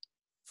won't.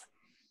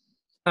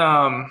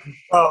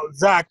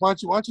 Zach, why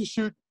don't you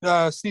shoot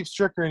Steve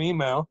Stricker an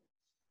email?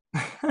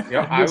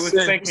 Yeah, I was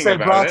thinking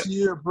about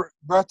it.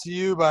 Brought to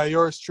you by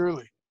yours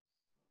truly.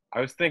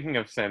 I was thinking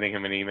of sending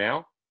him an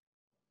email.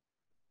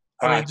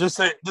 I mean, just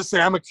say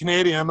I'm a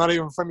Canadian. I'm not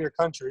even from your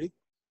country.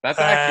 That's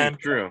actually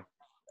true.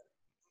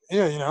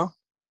 Yeah, you know.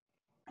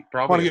 He'd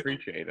probably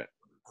appreciate it.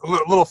 A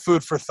little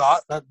food for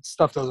thought. That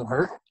stuff doesn't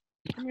hurt.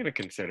 I'm going to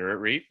consider it,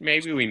 Reed.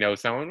 Maybe we know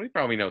someone. We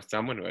probably know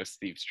someone who has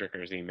Steve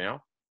Stricker's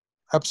email.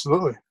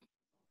 Absolutely.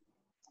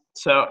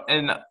 So,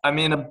 and I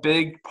mean, a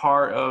big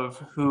part of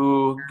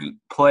who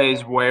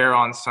plays where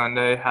on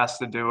Sunday has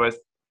to do with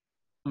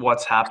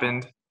what's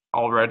happened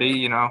already.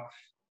 You know,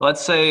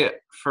 let's say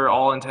for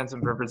all intents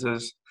and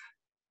purposes,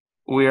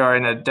 we are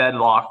in a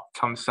deadlock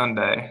come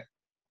Sunday.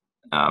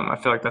 I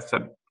feel like that's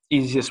the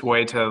easiest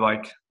way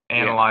to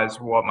analyze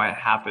what might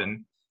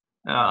happen.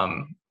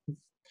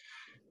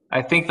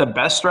 I think the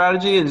best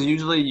strategy is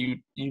usually you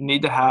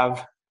need to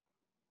have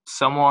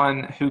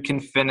someone who can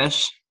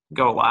finish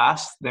go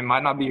last. They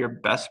might not be your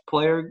best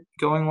player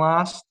going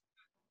last,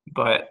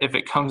 but if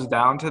it comes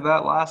down to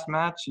that last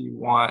match, you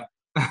want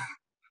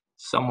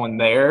someone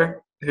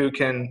there who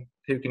can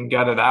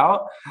gut it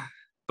out.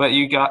 But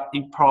you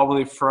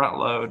probably front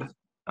load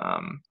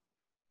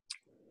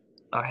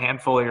a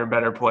handful of your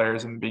better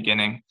players in the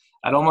beginning.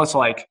 I'd almost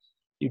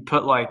you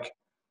put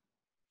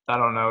I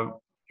don't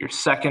know, your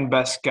second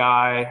best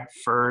guy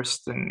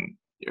first and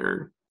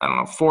your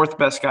fourth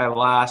best guy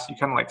last. You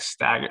kind of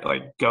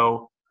stagger,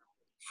 go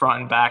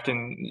front and back,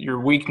 and your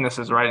weakness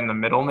is right in the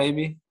middle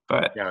maybe.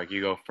 But yeah,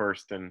 you go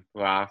first and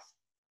last.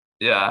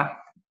 Yeah.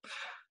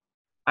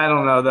 I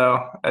don't know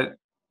though.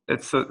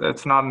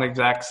 It's not an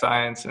exact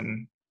science,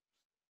 and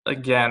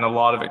again, a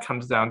lot of it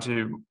comes down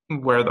to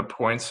where the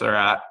points are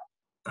at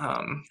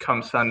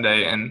come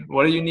Sunday. And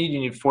what do you need? You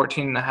need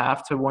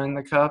 14.5 to win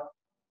the cup.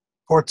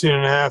 14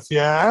 and a half.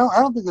 Yeah,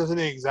 I don't think there's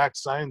any exact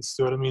science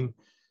to it. I mean,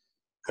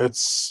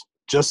 it's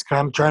just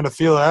kind of trying to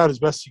feel it out as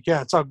best you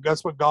can.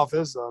 That's what golf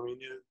is, though. I mean,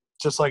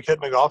 just like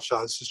hitting a golf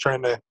shot. It's just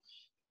trying to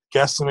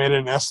guesstimate it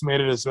and estimate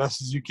it as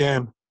best as you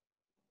can.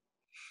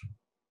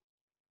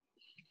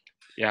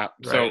 Yeah.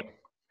 Right. So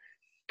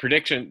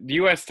prediction, the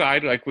U.S.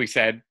 side, like we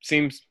said,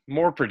 seems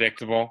more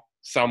predictable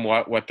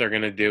somewhat what they're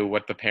going to do,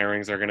 what the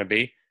pairings are going to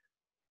be.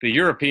 The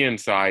European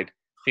side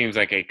seems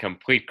like a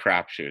complete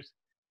crapshoot.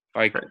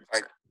 Like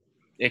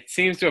it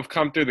seems to have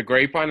come through the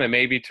grapevine that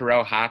maybe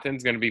Tyrrell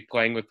Hatton's going to be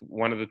playing with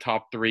one of the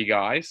top 3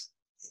 guys.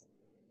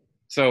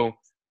 So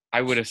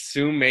I would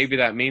assume maybe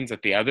that means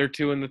that the other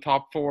 2 in the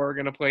top 4 are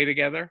going to play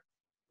together.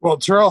 Well,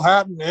 Tyrrell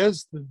Hatton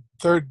is the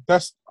third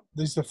best.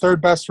 He's the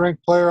third best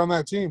ranked player on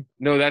that team.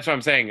 No, that's what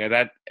I'm saying.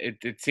 That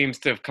it seems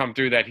to have come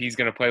through that he's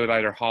going to play with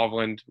either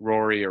Hovland,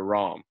 Rory, or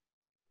Rahm.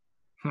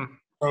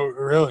 Oh,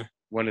 really?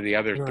 One of the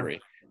other 3.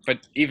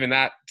 But even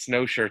that's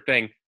no sure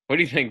thing. What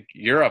do you think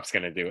Europe's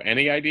going to do?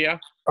 Any idea?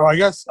 Oh, I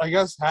guess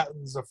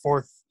Hatton's the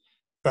 4th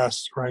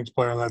best ranked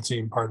player on that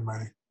team. Pardon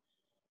me.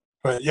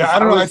 But yeah, I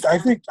don't know.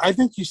 I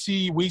think you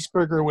see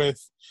Wiesberger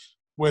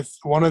with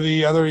one of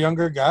the other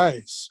younger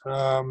guys,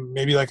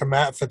 maybe like a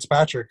Matt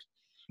Fitzpatrick.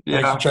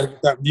 Yeah, like try to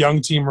get that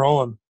young team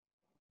rolling.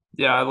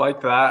 Yeah, I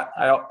like that.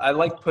 I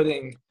like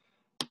putting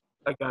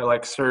a guy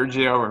like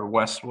Sergio or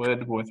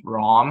Westwood with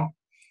Rahm,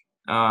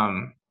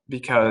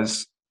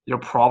 because you'll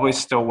probably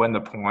still win the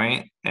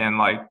point, and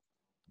like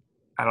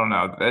I don't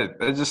know,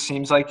 it just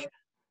seems like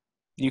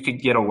you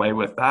could get away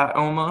with that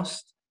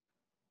almost.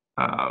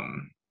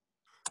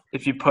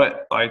 If you put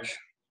like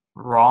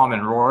Rahm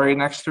and Rory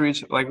next to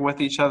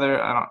with each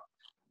other,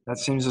 that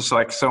seems just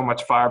like so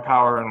much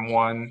firepower in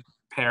one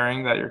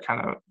pairing that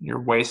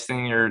you're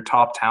wasting your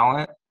top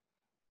talent.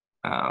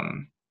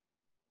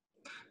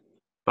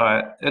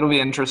 But it'll be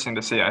interesting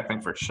to see, I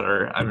think, for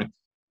sure. I mean,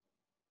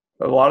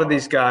 a lot of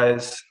these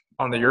guys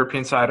on the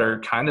European side are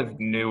kind of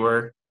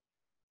newer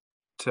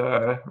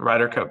to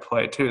Ryder Cup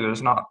play too.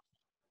 There's not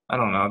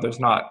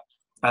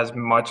as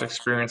much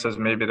experience as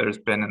maybe there's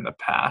been in the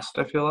past,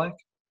 I feel like.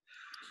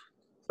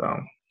 So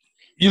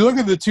you look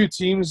at the 2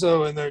 teams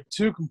though, and they're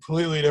 2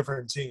 completely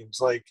different teams.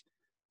 Like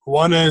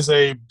one is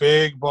a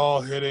big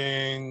ball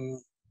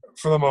hitting,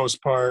 for the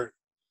most part,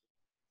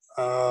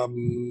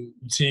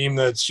 team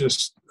that's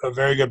just a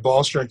very good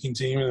ball striking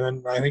team, and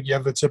then I think you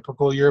have the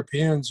typical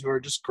Europeans who are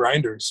just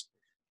grinders,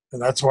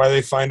 and that's why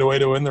they find a way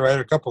to win the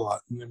Ryder Cup a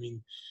lot. And I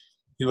mean,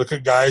 you look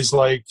at guys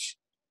like,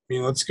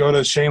 let's go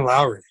to Shane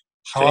Lowry.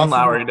 Shane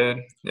Lowry did,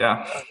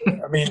 yeah.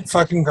 I mean,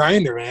 fucking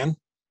grinder, man.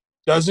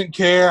 Doesn't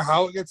care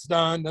how it gets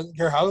done. Doesn't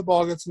care how the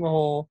ball gets in the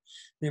hole.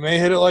 He may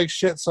hit it like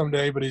shit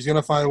someday, but he's going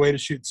to find a way to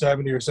shoot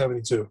 70 or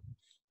 72.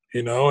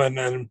 And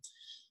then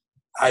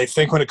I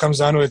think when it comes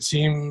down to a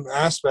team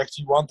aspect,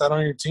 you want that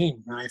on your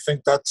team. And I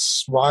think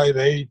that's why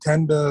they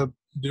tend to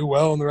do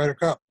well in the Ryder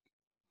Cup.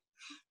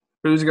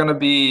 Who's going to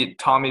be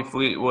Tommy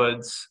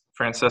Fleetwood's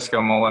Francesco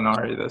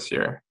Molinari this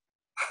year?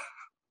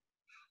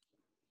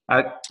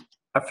 I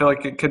feel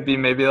like it could be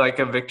maybe like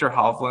a Victor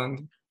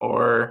Hovland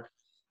or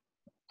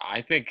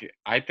I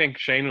think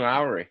Shane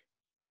Lowry.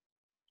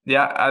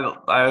 Yeah,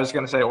 I was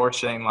gonna say or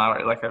Shane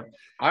Lowry.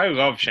 I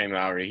love Shane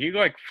Lowry. He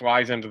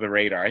flies under the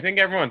radar. I think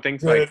everyone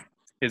thinks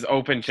his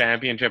Open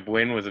Championship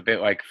win was a bit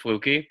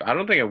fluky. I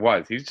don't think it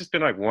was. He's just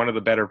been one of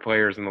the better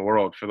players in the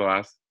world for the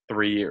last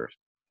 3 years.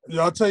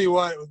 I'll tell you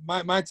what,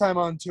 my time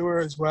on tour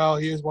as well,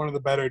 he is one of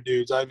the better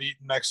dudes. I've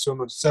eaten next to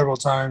him several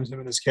times, him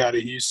and his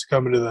caddy. He used to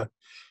come into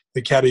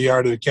the caddy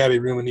yard or the caddy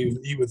room and he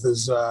would eat with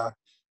his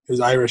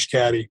Irish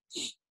caddy.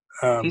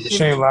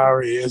 Shane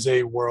Lowry is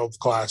a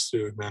world-class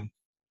dude, man.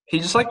 He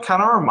just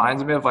kind of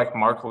reminds me of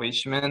Mark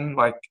Leishman.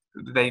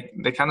 They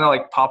kind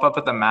of pop up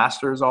at the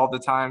Masters all the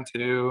time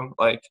too.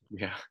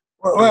 Yeah.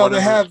 Well,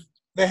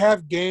 they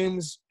have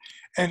games,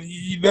 and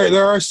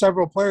there are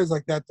several players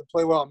like that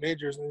play well at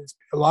majors, and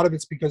a lot of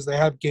it's because they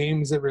have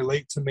games that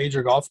relate to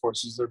major golf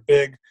courses. They're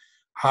big,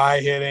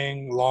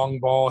 high-hitting, long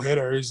ball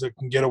hitters that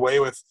can get away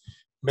with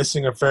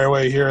missing a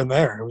fairway here and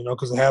there,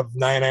 because they have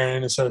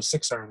 9-iron instead of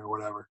 6-iron or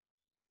whatever.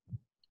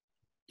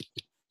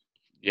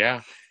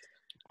 Yeah.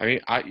 I mean,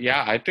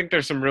 I think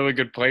there's some really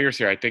good players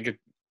here. I think it's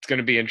going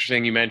to be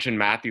interesting. You mentioned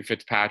Matthew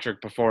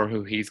Fitzpatrick before,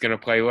 who he's going to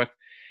play with.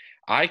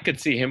 I could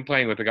see him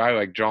playing with a guy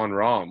like Jon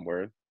Rahm,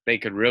 where they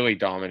could really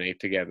dominate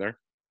together.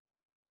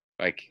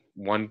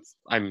 Jon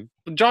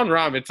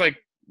Rahm, it's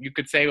you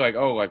could say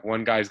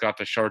one guy's got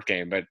the short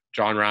game, but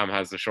Jon Rahm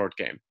has the short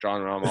game. Jon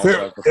Rahm also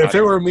has the if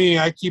it were me,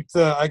 I keep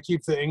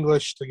the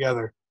English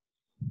together,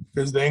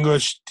 because the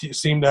English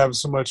seem to have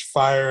so much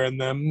fire in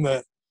them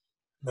that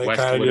they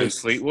Westwood and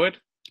Fleetwood.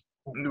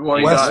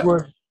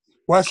 Westwood,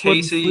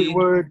 Casey,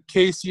 Fleetwood,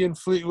 Casey and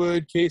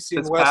Fleetwood, Casey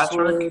and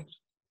Westwood,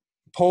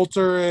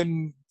 Poulter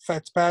and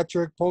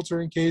Fitzpatrick, Poulter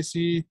and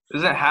Casey.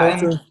 Isn't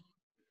Hatton?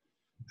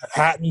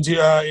 Hatton,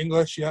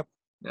 English. Yep.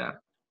 Yeah.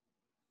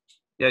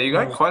 Yeah, you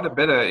got quite a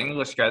bit of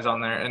English guys on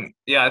there. And,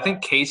 yeah, I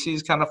think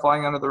Casey's kind of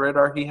flying under the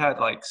radar. He had,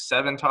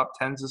 7 top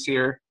 10s this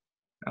year.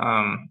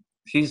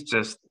 He's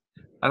just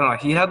 – I don't know.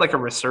 He had, a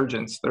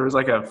resurgence. There was,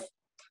 a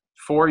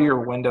 4-year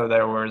window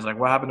there where it's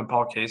what happened to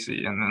Paul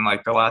Casey? And then,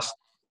 the last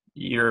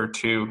year or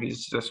two,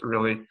 he's just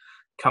really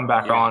come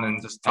back on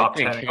and just top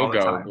 10 all the time. I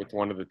think he'll go with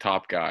one of the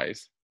top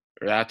guys.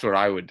 Or that's what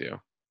I would do.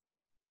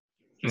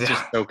 He's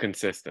just so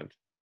consistent.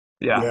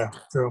 Yeah. Yeah,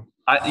 true.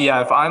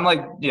 If I'm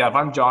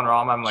John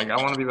Rahm, I'm I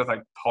want to be with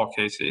Paul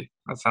Casey.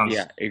 That sounds.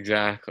 Yeah,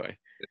 exactly.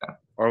 Yeah.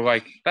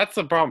 Or that's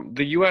the problem.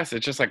 The U.S.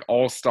 it's just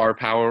all star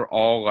power,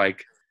 all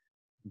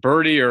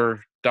birdie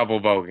or double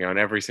bogey on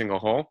every single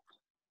hole.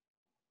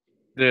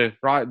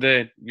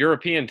 The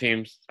European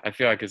teams, I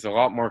feel is a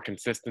lot more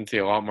consistency,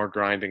 a lot more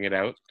grinding it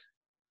out.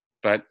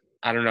 But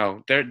I don't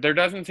know. There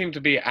doesn't seem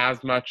to be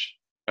as much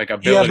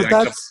ability.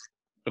 Yeah, but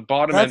the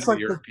bottom end of the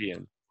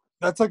European.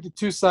 That's the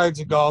two sides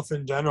of golf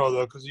in general,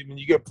 though, because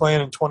you get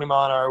playing in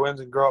 20-mile-an-hour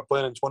winds and grow up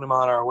playing in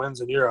 20-mile-an-hour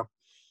winds in Europe.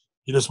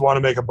 You just want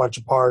to make a bunch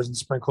of pars and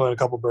sprinkle in a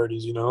couple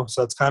birdies,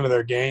 So that's kind of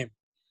their game.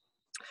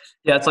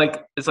 Yeah, it's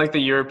like the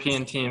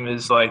European team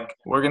is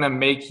we're gonna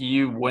make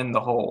you win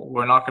the hole.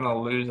 We're not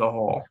gonna lose a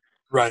hole.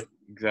 Right.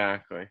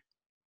 Exactly.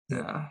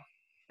 Yeah.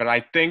 But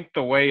I think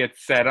the way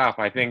it's set up,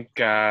 I think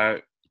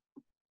the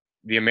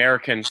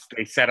Americans,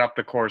 they set up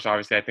the course.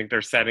 Obviously, I think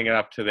they're setting it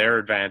up to their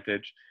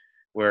advantage,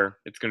 where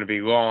it's going to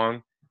be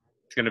long.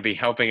 It's going to be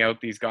helping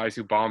out these guys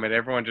who bomb it.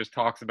 Everyone just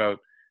talks about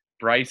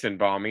Bryson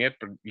bombing it,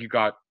 but you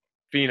got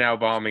Finau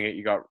bombing it.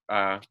 You got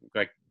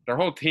their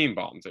whole team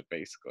bombs it,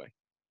 basically.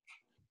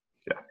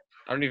 Yeah.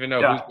 I don't even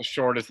know who's the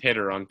shortest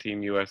hitter on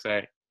Team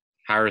USA.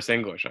 Harris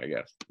English, I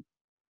guess.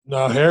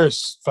 No,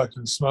 Harris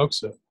fucking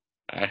smokes it.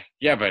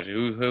 Yeah, but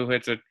who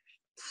hits it?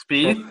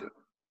 Spieth?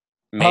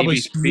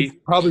 Maybe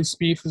Probably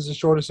Spieth is the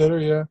shortest hitter,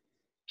 yeah.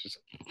 Just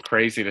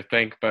crazy to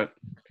think, but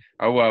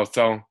oh well.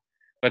 So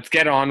let's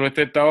get on with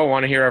it, though. I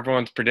want to hear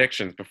everyone's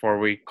predictions before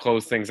we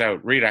close things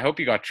out. Reed, I hope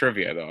you got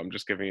trivia, though. I'm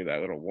just giving you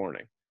that little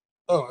warning.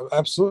 Oh,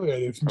 absolutely. I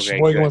do. From Okay,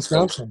 Sheboygan,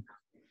 Wisconsin.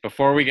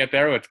 Before we get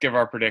there, let's give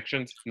our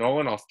predictions.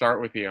 Nolan, I'll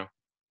start with you.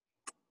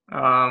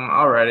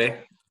 Alrighty.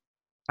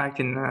 I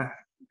can.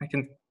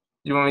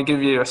 You want me to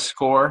give you a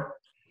score?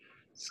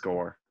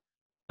 Score.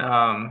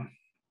 I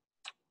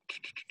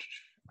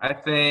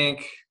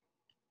think.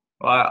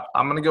 Well,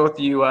 I'm gonna go with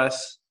the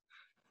U.S.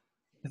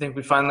 I think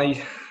we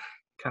finally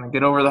kind of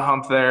get over the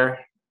hump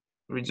there.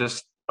 We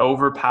just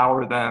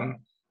overpower them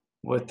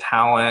with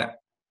talent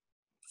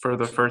for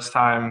the first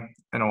time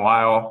in a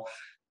while,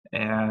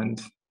 and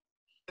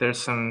there's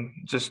some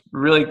just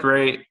really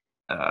great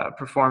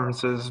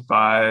performances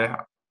by.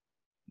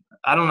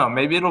 I don't know.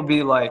 Maybe it'll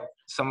be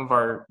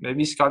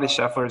maybe Scotty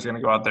Scheffler is going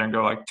to go out there and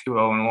go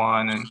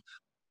 2-0-1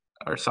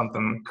 or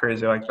something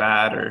crazy like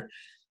that. Or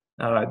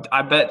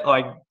I bet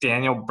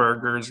Daniel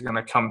Berger is going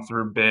to come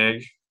through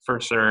big for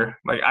sure.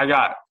 I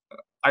got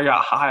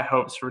high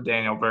hopes for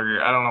Daniel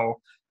Berger. I don't know.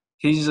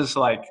 He's just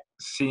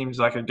seems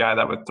like a guy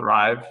that would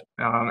thrive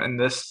in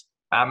this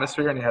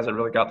atmosphere, and he hasn't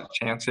really got the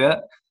chance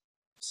yet.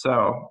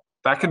 So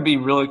that could be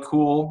really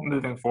cool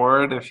moving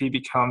forward if he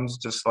becomes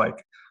just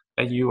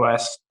a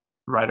U.S.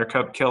 Ryder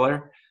Cup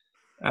killer.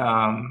 But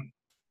I'm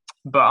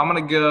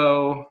going to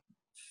go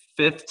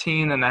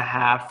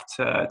 15.5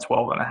 to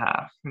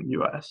 12.5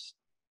 U.S.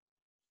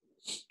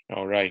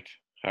 All right.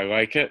 I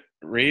like it.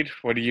 Reed,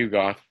 what do you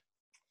got?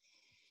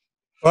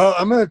 Well,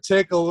 I'm going to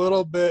take a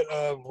little bit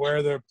of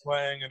where they're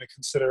playing into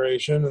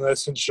consideration, and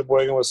that's in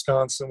Sheboygan,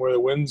 Wisconsin, where the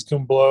winds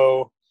can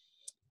blow,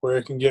 where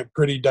it can get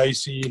pretty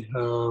dicey.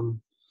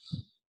 And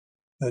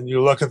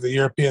you look at the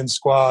European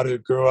squad who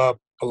grew up,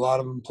 a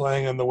lot of them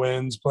playing in the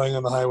winds, playing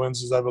in the high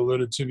winds, as I've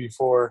alluded to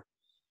before.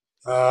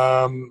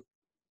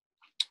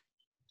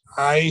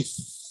 I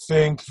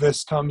think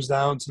this comes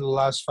down to the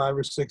last 5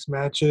 or 6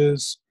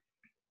 matches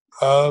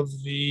of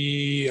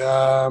the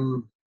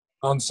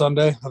on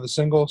Sunday of the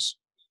singles.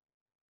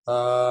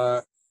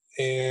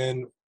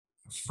 And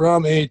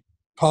from a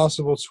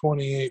possible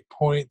 28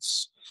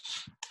 points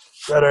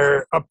that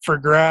are up for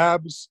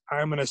grabs,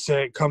 I'm going to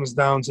say it comes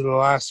down to the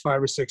last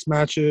 5 or 6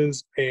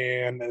 matches,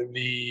 and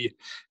the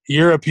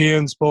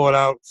Europeans pull it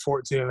out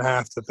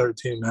 14.5 to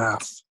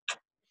 13.5.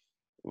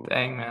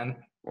 Dang, man.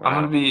 Wow.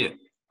 I'm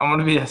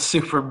gonna be a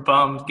super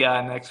bummed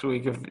guy next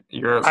week if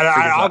Europe.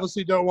 I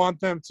obviously don't want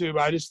them to,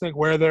 but I just think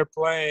where they're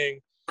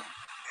playing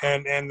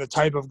and the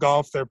type of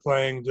golf they're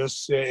playing,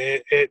 just they're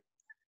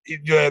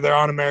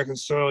on American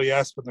soil,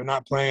 yes, but they're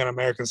not playing an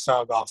American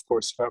style golf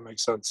course, if that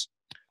makes sense.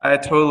 I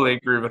totally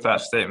agree with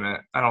that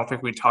statement. I don't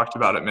think we talked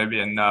about it maybe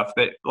enough.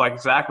 They, like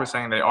Zach was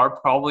saying, they are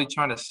probably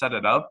trying to set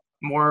it up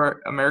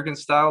more American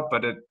style,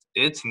 but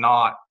it's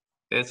not.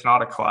 It's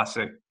not a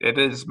classic. It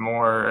is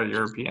more a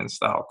European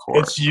style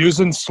course. It's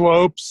using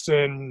slopes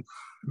and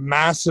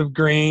massive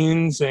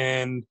greens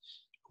and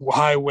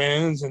high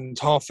winds and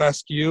tall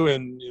fescue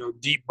and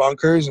deep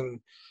bunkers,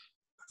 and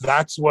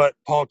That's what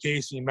Paul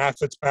Casey, Matt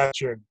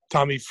Fitzpatrick,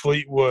 Tommy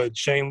Fleetwood,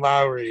 Shane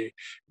Lowry,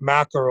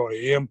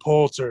 McElroy, Ian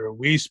Poulter,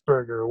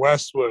 Wiesberger,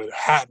 Westwood,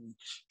 Hatton,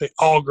 they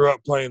all grew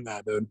up playing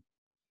that, dude.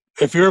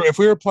 If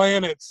we were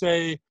playing at,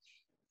 say,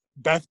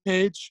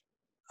 Bethpage,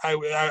 I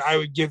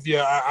would give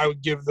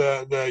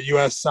the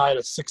U.S. side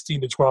a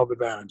 16-12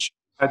 advantage.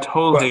 I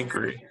totally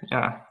agree.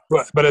 Yeah.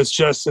 But it's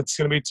going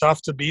to be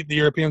tough to beat the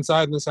European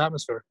side in this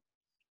atmosphere.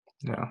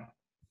 Yeah.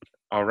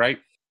 All right,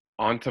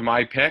 on to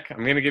my pick.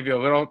 I'm going to give you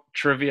a little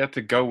trivia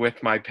to go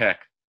with my pick.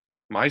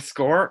 My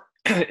score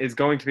is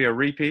going to be a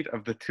repeat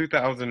of the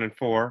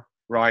 2004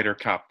 Ryder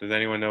Cup. Does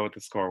anyone know what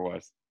the score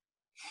was?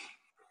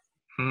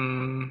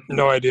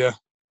 No idea.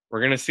 We're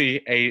going to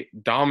see a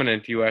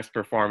dominant U.S.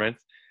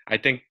 performance. I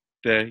think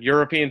the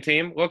European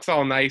team looks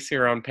all nice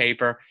here on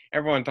paper.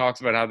 Everyone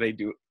talks about how they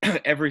do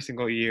every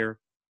single year.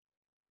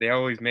 They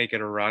always make it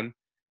a run.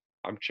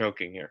 I'm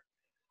choking here.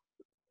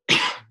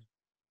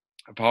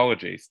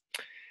 Apologies.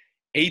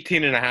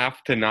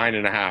 18.5 to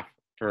 9.5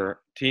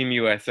 for Team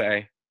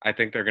USA. I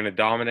think they're going to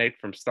dominate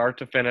from start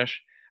to finish.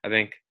 I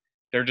think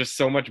they're just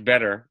so much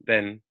better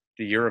than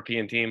the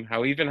European team.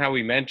 How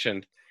we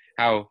mentioned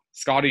how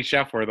Scottie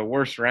Scheffler, the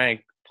worst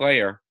ranked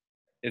player,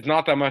 is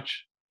not that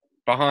much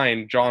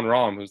behind Jon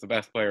Rahm, who's the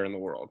best player in the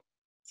world.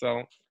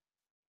 So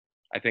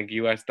I think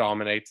US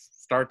dominates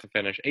start to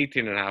finish.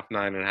 18.5,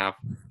 9.5.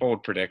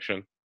 Bold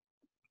prediction.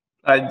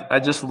 I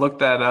just looked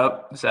that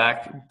up,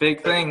 Zach.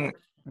 Big thing.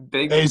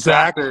 Big Hey,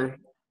 Zach. factor.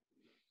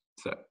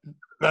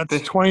 That's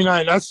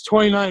 29. That's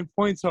 29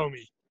 points,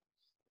 homie.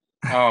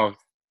 Oh,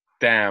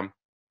 damn.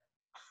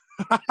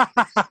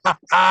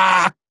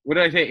 What did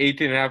I say?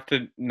 18.5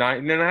 to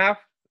 9.5?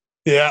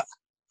 Yeah.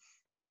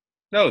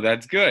 No,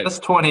 that's good. That's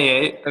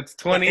 28. That's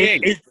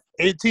 28.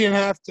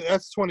 18.5 to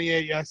that's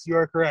 28. Yes, you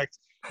are correct.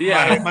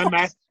 Yeah. My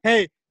math.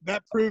 Hey,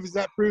 that proves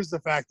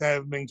the fact that I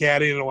haven't been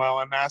caddying in a while.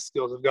 My math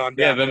skills have gone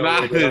Yeah, down.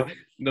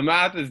 the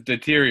math is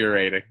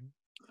deteriorating.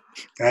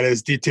 That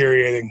is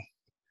deteriorating.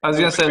 I was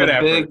gonna say Good the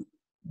effort.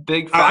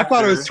 big factor. I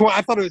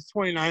thought it was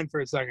 29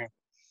 for a second.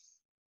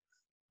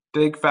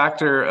 Big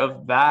factor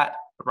of that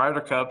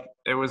Ryder Cup.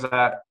 It was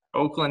at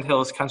Oakland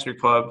Hills Country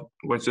Club,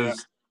 which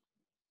is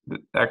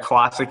a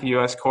classic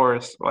U.S.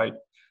 course. Like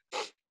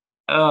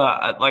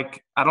I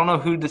don't know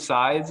who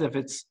decides if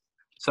it's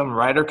some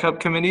Ryder Cup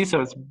committee,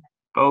 so it's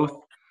both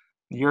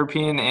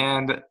European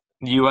and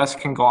U.S.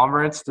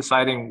 conglomerates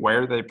deciding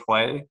where they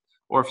play,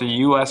 or if the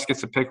U.S.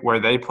 gets to pick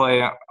where they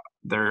play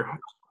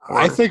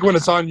I think when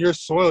it's on your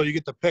soil, you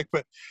get to pick.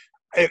 But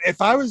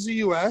if I was the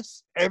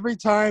U.S., every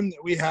time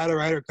that we had a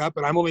Ryder Cup,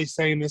 and I'm only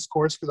saying this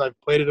course because I've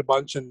played it a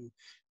bunch and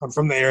I'm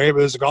from the area, but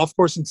there's a golf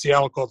course in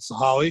Seattle called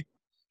Sahalee,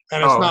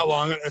 and it's not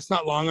long. It's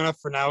not long enough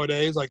for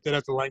nowadays. Like they'd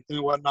have to lengthen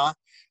and whatnot.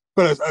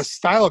 But a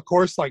style of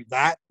course like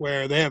that,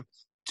 where they have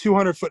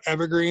 200-foot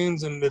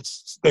evergreens and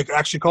they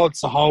actually call it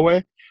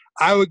Sahalway,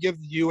 I would give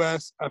the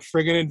U.S. a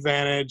friggin'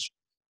 advantage,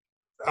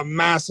 a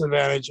massive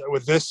advantage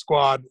with this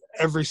squad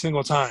every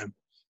single time.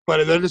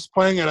 But they're just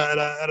playing at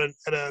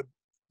a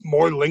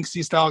more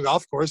linksy style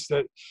golf course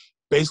that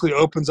basically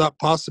opens up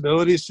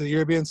possibilities to the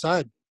European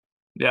side.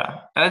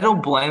 Yeah, and I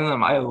don't blame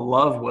them. I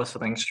love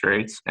Whistling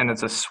Straits, and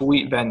it's a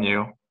sweet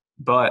venue.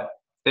 But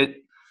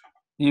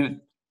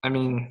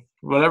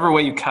whatever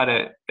way you cut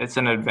it, it's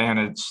an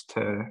advantage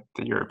to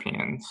the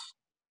Europeans.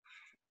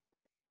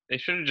 They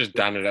should have just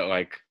done it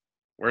at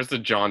where's the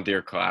John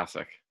Deere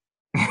Classic?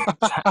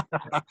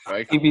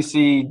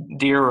 PBC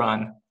Deer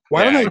Run.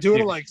 Why don't they do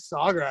it like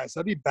Sawgrass?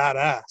 That'd be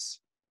badass.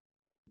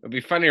 It'd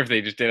be funnier if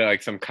they just did it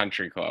like some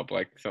country club,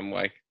 like some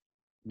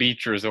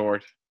beach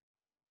resort.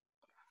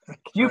 Can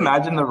you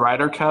imagine the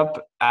Ryder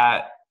Cup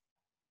at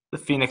the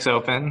Phoenix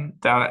Open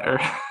down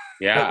at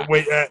Yeah.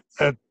 Wait, at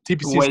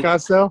TPC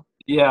Scottsdale?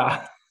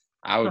 Yeah.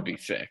 That would be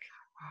sick.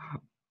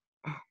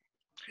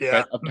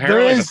 Yeah. But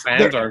apparently the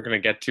fans aren't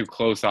going to get too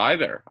close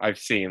either. I've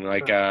seen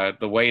the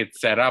way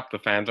it's set up, the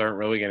fans aren't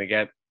really going to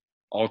get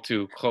all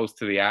too close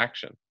to the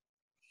action.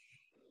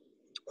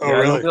 Oh, yeah,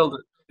 really?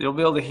 You'll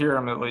be able to hear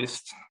them at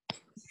least.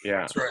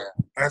 Yeah.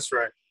 That's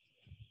right.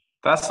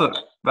 That's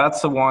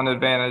the one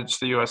advantage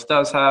the U.S.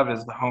 does have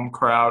is the home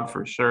crowd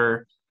for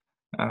sure.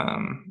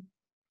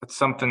 It's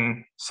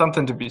something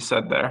to be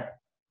said there.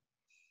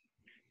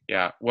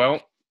 Yeah. Well,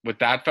 with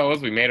that,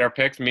 fellas, we made our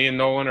picks. Me and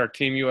Nolan are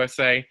Team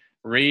USA.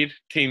 Reed,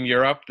 Team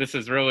Europe. This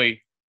is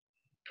really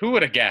 – who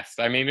would have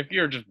guessed? I mean, if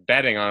you're just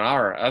betting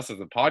on us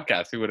as a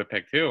podcast, who would have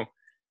picked who?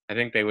 I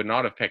think they would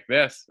not have picked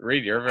this.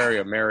 Reed, you're a very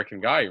American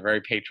guy. You're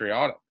very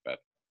patriotic. But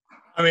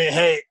I mean,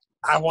 hey,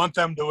 I want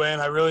them to win.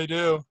 I really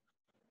do.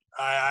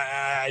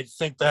 I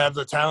think they have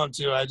the talent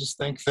to. I just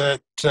think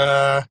that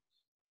I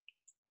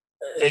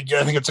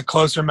think it's a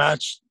closer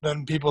match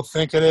than people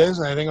think it is.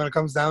 And I think when it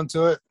comes down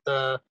to it,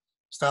 the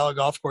style of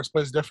golf course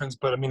plays a difference.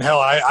 But, I mean, hell,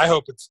 I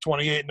hope it's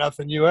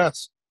 28-0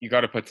 U.S. You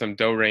got to put some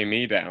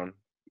do-re-mi down.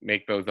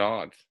 Make those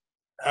odds.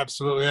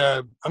 Absolutely,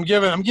 yeah. I'm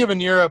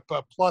giving Europe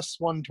a plus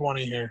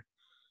 120 here.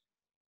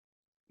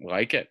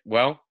 Like it.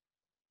 Well,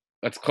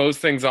 let's close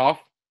things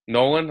off.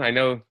 Nolan, I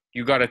know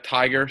you got a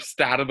Tiger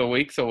stat of the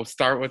week, so we'll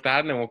start with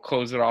that, and then we'll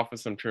close it off with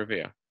some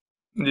trivia.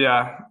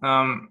 Yeah.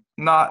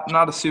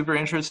 Not a super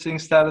interesting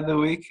stat of the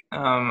week.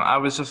 I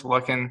was just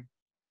looking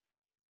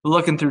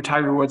through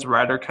Tiger Woods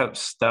Ryder Cup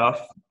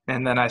stuff,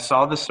 and then I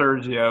saw the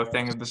Sergio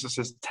thing. This is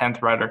his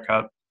 10th Ryder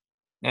Cup,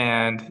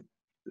 and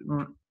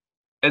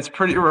it's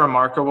pretty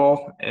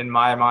remarkable in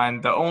my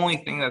mind. The only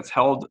thing that's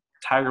held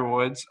Tiger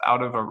Woods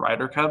out of a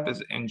Ryder Cup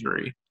is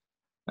injury.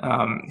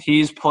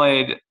 He's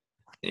played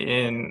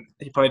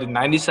he played in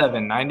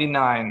 97,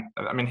 99.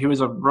 I mean, he was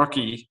a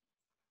rookie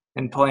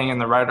and playing in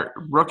the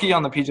rookie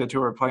on the PGA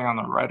Tour, playing on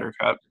the Ryder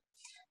Cup.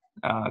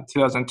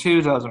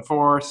 2002,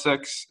 2004,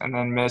 6, and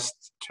then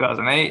missed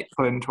 2008,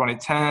 played in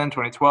 2010,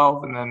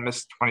 2012, and then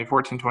missed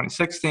 2014,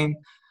 2016,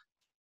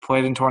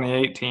 played in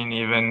 2018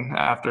 even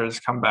after his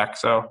comeback.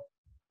 So,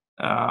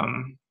 I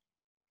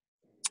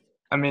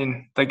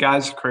mean, the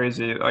guy's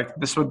crazy. Like,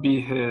 this would be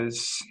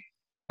his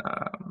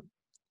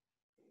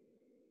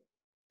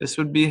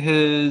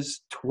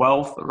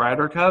 12th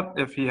Ryder Cup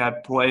if he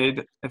had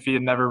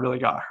never really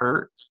got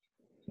hurt.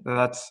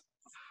 That's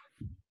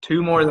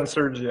 2 more than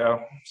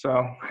Sergio.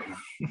 So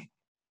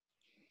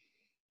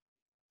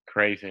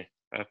Crazy.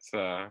 That's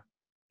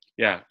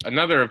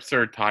another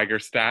absurd Tiger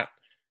stat.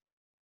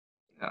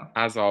 Yeah.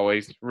 As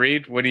always.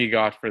 Reed, what do you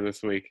got for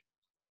this week?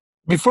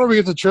 Before we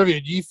get to trivia,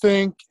 do you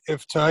think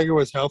if Tiger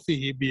was healthy,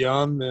 he'd be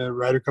on the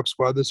Ryder Cup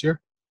squad this year?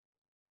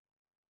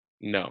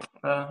 No.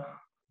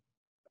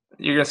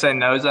 You're gonna say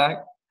no,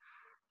 Zach?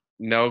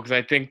 No, because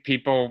I think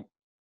people,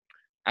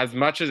 as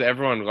much as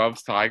everyone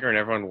loves Tiger and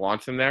everyone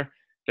wants him there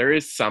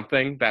is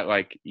something that,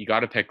 like, you got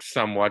to pick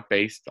somewhat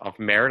based off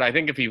merit. I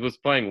think if he was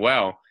playing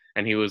well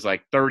and he was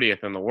like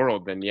 30th in the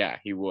world, then yeah,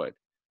 he would.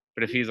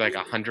 But if he's like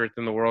 100th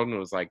in the world and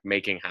was like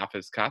making half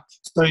his cuts,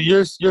 So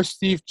you're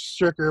Steve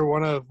Stricker,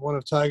 one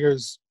of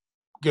Tiger's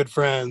good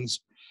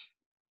friends,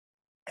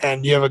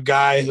 and you have a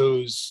guy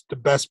who's the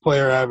best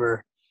player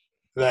ever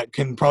that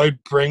can probably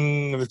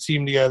bring the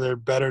team together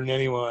better than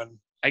anyone.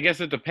 I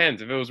guess it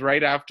depends. If it was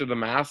right after the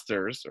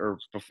Masters or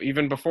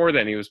even before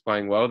then he was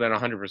playing well, then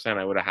 100%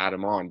 I would have had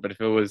him on. But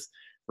if it was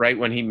right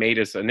when he made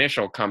his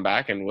initial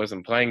comeback and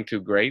wasn't playing too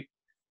great,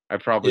 I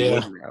probably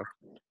wouldn't have.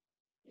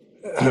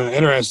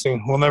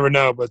 Interesting. We'll never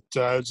know, but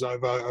I was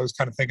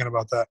kind of thinking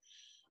about that.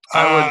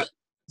 I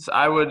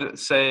would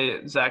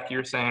say, Zach,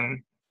 you're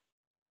saying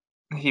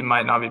he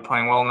might not be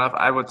playing well enough.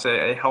 I would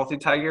say a healthy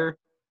Tiger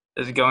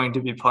is going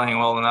to be playing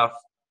well enough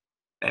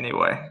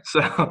anyway.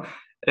 So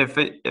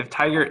if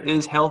Tiger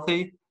is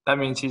healthy, that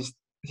means he's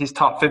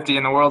top 50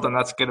 in the world, and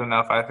that's good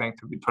enough, I think,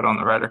 to be put on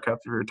the Ryder Cup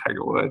if you're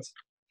Tiger Woods.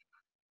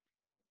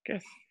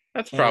 Guess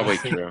that's probably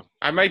true.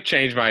 I might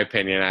change my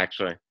opinion,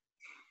 actually.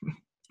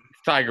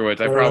 Tiger Woods,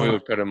 I probably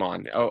would put him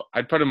on. Oh,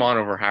 I'd put him on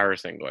over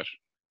Harris English.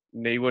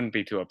 He wouldn't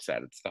be too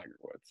upset. It's Tiger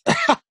Woods.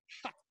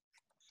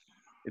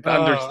 It's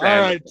understandable.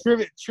 All right,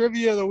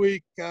 trivia of the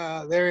week.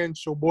 They're in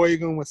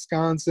Sheboygan,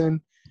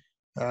 Wisconsin.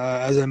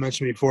 As I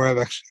mentioned before, I have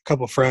actually a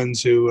couple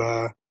friends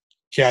who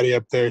caddy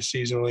up there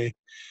seasonally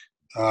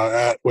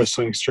at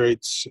Whistling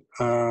Straits.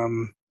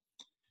 But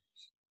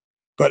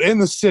in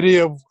the state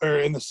of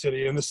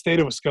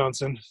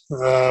Wisconsin,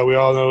 we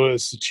all know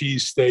it's a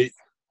cheese state.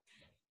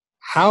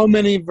 How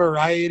many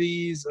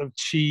varieties of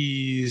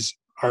cheese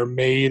are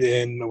made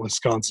in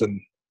Wisconsin?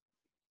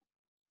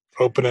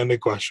 Open-ended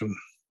question.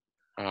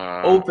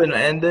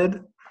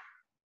 Open-ended?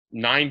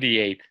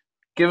 98.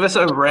 Give us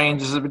a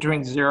range. Is it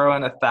between 0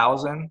 and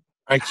 1,000?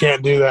 I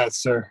can't do that,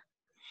 sir.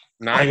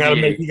 98. I gotta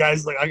make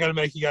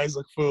you guys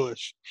look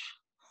foolish.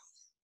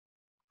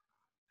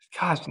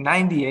 Gosh,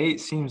 98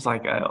 seems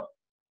like a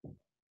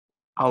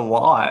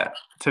lot,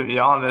 to be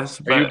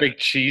honest. Are you a big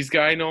cheese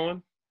guy,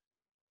 Nolan?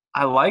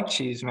 I like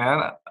cheese,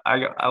 man.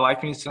 I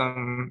like me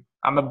some.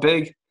 I'm a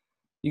big.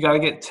 You gotta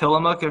get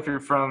Tillamook if you're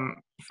from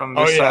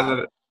this side of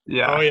it.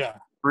 Yeah. Oh yeah.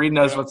 Reed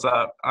knows what's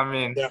up. I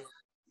mean,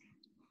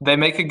 they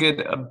make a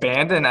good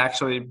Bandon.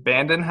 Actually,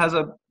 Bandon has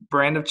a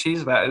brand of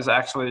cheese that is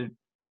actually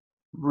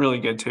really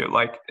good too.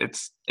 Like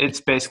it's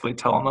basically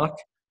Tillamook.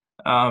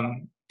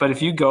 But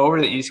if you go over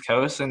to the East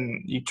Coast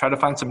and you try to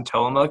find some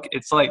Tillamook,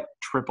 it's like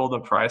triple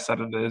the price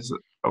that it is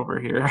over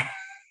here.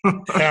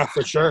 Yeah,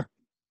 for sure.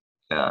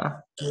 Yeah.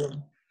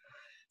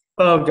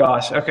 Oh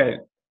gosh. Okay.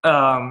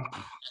 That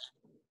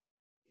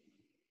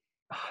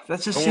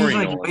just seems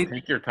like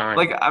take your time.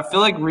 Like I feel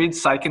like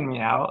Reed's psyching me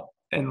out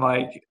and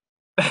like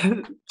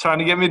trying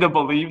to get me to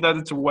believe that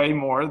it's way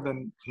more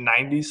than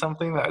 90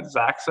 something that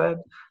Zach said.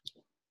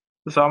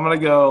 So I'm gonna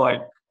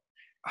go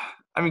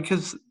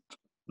because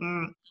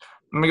I'm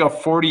gonna go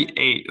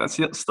 48.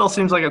 That still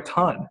seems like a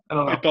ton. I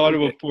don't know. I thought it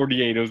was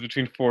 48. It was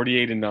between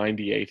 48 and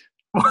 98.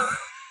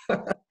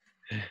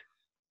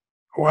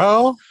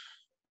 Well,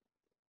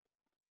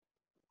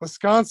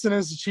 Wisconsin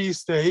is a cheese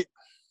state.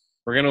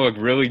 We're gonna look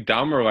really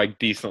dumb or like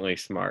decently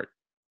smart.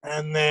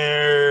 And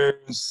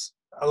there's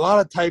a lot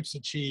of types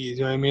of cheese.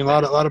 You know what I mean? A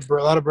lot of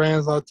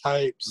brands, a lot of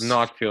types. I'm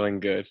not feeling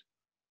good.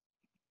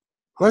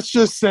 Let's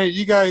just say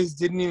you guys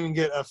didn't even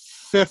get a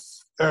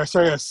sixth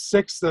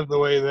of the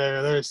way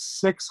there. There's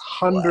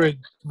 600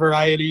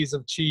 varieties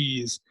of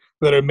cheese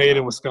that are made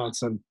in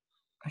Wisconsin.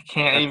 I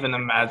can't even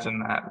imagine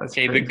that. That's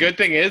Okay, crazy. the good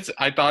thing is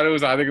I thought it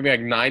was either going to be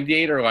like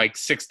 98 or like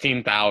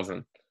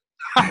 16,000.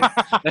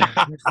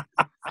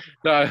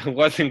 No, it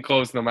wasn't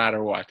close no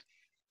matter what.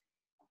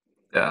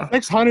 Yeah.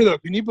 600 though.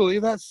 Can you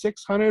believe that?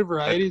 600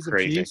 varieties of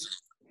crazy.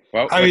 cheese.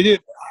 Well, I mean,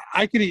 dude,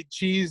 I could eat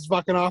cheese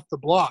fucking off the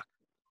block.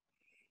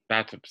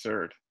 that's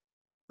absurd.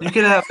 You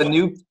could have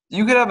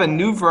a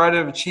new variety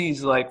of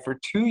cheese like for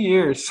 2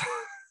 years.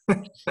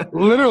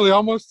 Literally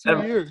almost 2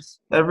 Every- years.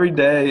 Every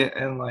day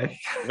and like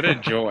What a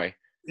joy.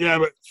 Yeah,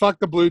 but fuck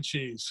the blue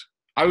cheese.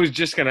 I was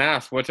just going to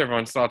ask, what's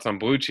everyone's thoughts on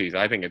blue cheese?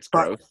 I think it's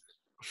Fuck. gross.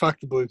 Fuck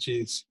the blue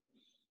cheese.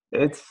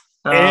 it's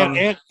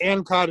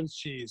And cottage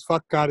cheese.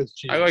 Fuck cottage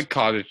cheese. I like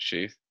cottage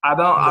cheese.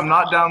 I'm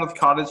not down with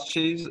cottage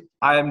cheese.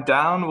 I am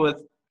down with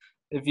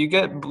if you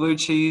get blue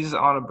cheese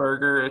on a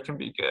burger, it can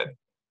be good.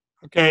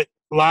 Okay,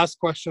 last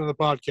question of the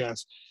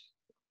podcast.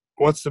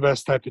 What's the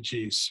best type of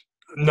cheese?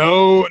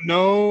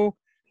 No.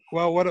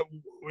 Well,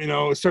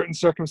 certain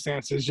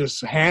circumstances,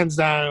 just hands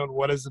down,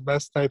 what is the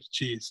best type of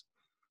cheese?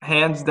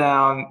 Hands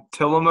down,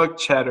 Tillamook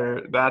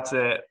cheddar. That's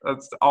it.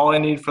 That's all I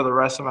need for the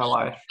rest of my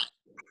life.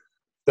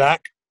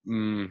 Zach?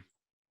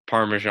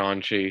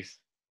 Parmesan cheese.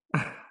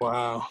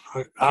 Wow.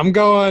 I'm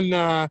going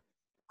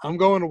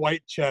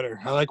white cheddar.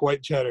 I like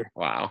white cheddar.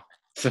 Wow.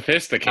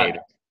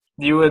 Sophisticated.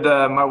 You would.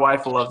 My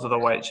wife loves the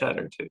white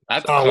cheddar too.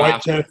 That's Oh,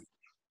 white classic. cheddar.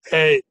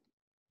 Hey.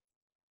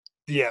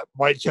 Yeah,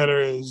 white cheddar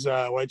is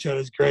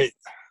great.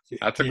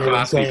 That's a You know what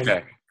I'm classy saying?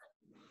 pick.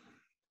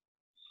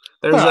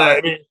 There's Well, a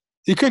I mean,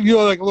 you could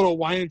go like a little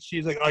wine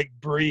cheese, like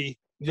brie.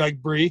 You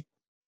like brie?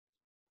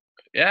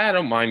 Yeah, I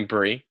don't mind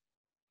brie.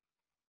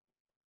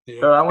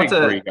 Yeah. I Big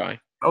brie guy.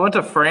 went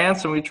to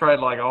France and we tried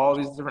like all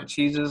these different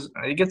cheeses.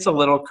 It gets a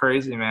little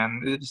crazy,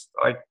 man. It's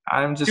like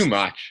I'm just Too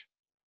much.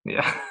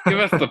 Yeah. Give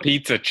us the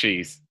pizza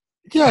cheese.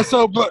 Yeah,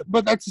 so but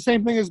that's the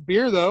same thing as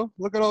beer though.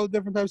 Look at all the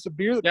different types of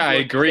beer. That Yeah, I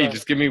people agree. try.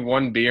 Just give me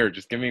one beer.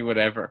 Just give me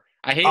whatever.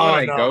 I hate when Oh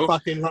I no, go.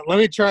 fucking let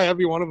me try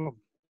every one of them.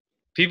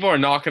 People are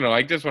not going to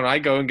like this. When I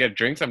go and get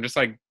drinks, I'm just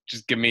like,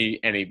 just give me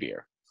any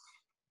beer.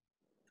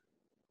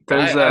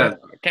 There's I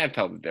can't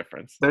tell the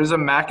difference. There's a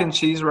mac and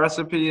cheese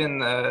recipe in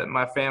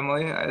my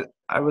family.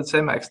 I would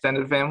say my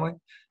extended family,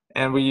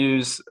 and we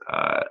use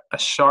a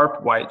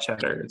sharp white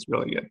cheddar. It's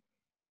really good.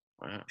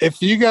 Wow.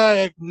 If you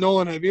guys,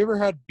 Nolan, have you ever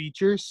had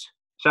Beechers?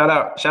 Shout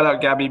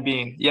out Gabby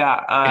Bean.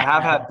 Yeah, I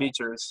have had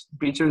Beechers.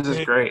 Beechers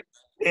is great.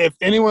 If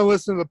anyone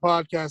listening to the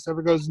podcast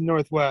ever goes to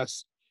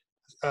Northwest,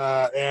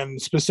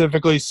 and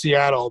specifically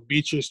Seattle,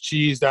 Beechers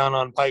Cheese down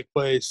on Pike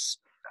Place,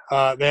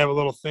 they have a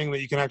little thing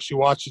that you can actually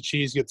watch the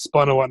cheese get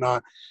spun and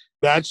whatnot.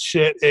 That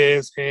shit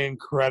is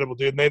incredible,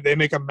 dude. They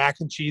make a mac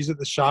and cheese at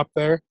the shop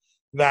there.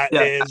 That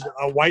is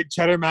a white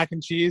cheddar mac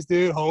and cheese,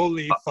 dude.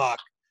 Holy fuck.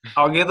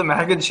 I'll get the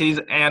mac and cheese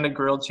and a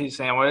grilled cheese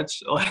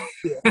sandwich. Like,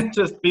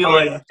 just be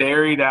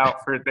buried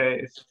out for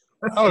days.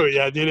 Oh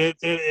yeah, dude. It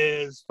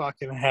is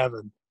fucking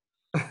heaven.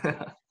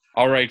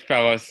 All right,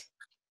 fellas.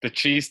 The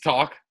cheese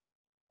talk.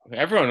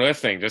 Everyone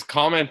listening, just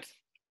comment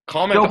Go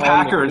on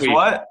Packers! the week,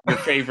 What?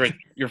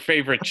 your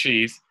favorite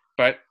cheese.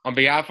 But on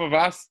behalf of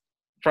us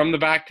from the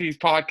Back Tees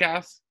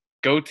podcast,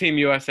 go Team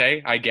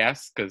USA, I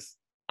guess, because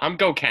I'm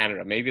go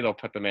Canada. Maybe they'll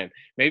put them in.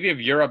 Maybe if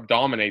Europe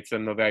dominates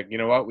them, they'll be like, you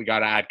know what? We got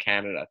to add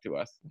Canada to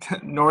us.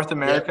 North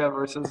America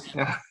versus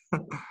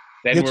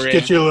Then we're in.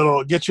 Get you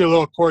a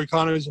little Corey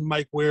Connors and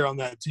Mike Weir on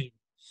that team.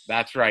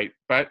 That's right.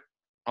 But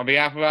on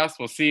behalf of us,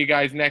 we'll see you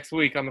guys next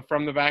week on the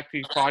From the Back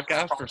Tees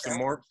podcast for some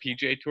more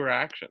PGA Tour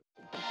action.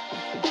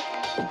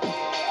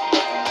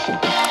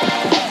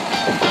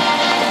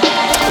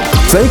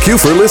 Thank you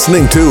for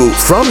listening to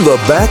From the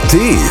Back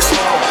Tees.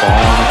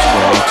 On its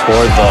way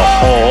toward the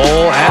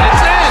hole, and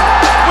it's in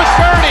with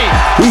birdie.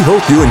 We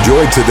hope you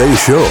enjoyed today's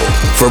show.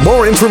 For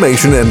more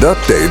information and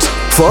updates,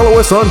 follow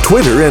us on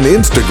Twitter and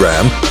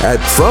Instagram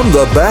at From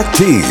the Back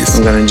Tees.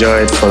 I'm going to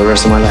enjoy it for the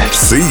rest of my life.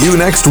 See you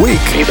next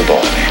week. Be the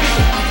ball,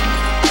 man.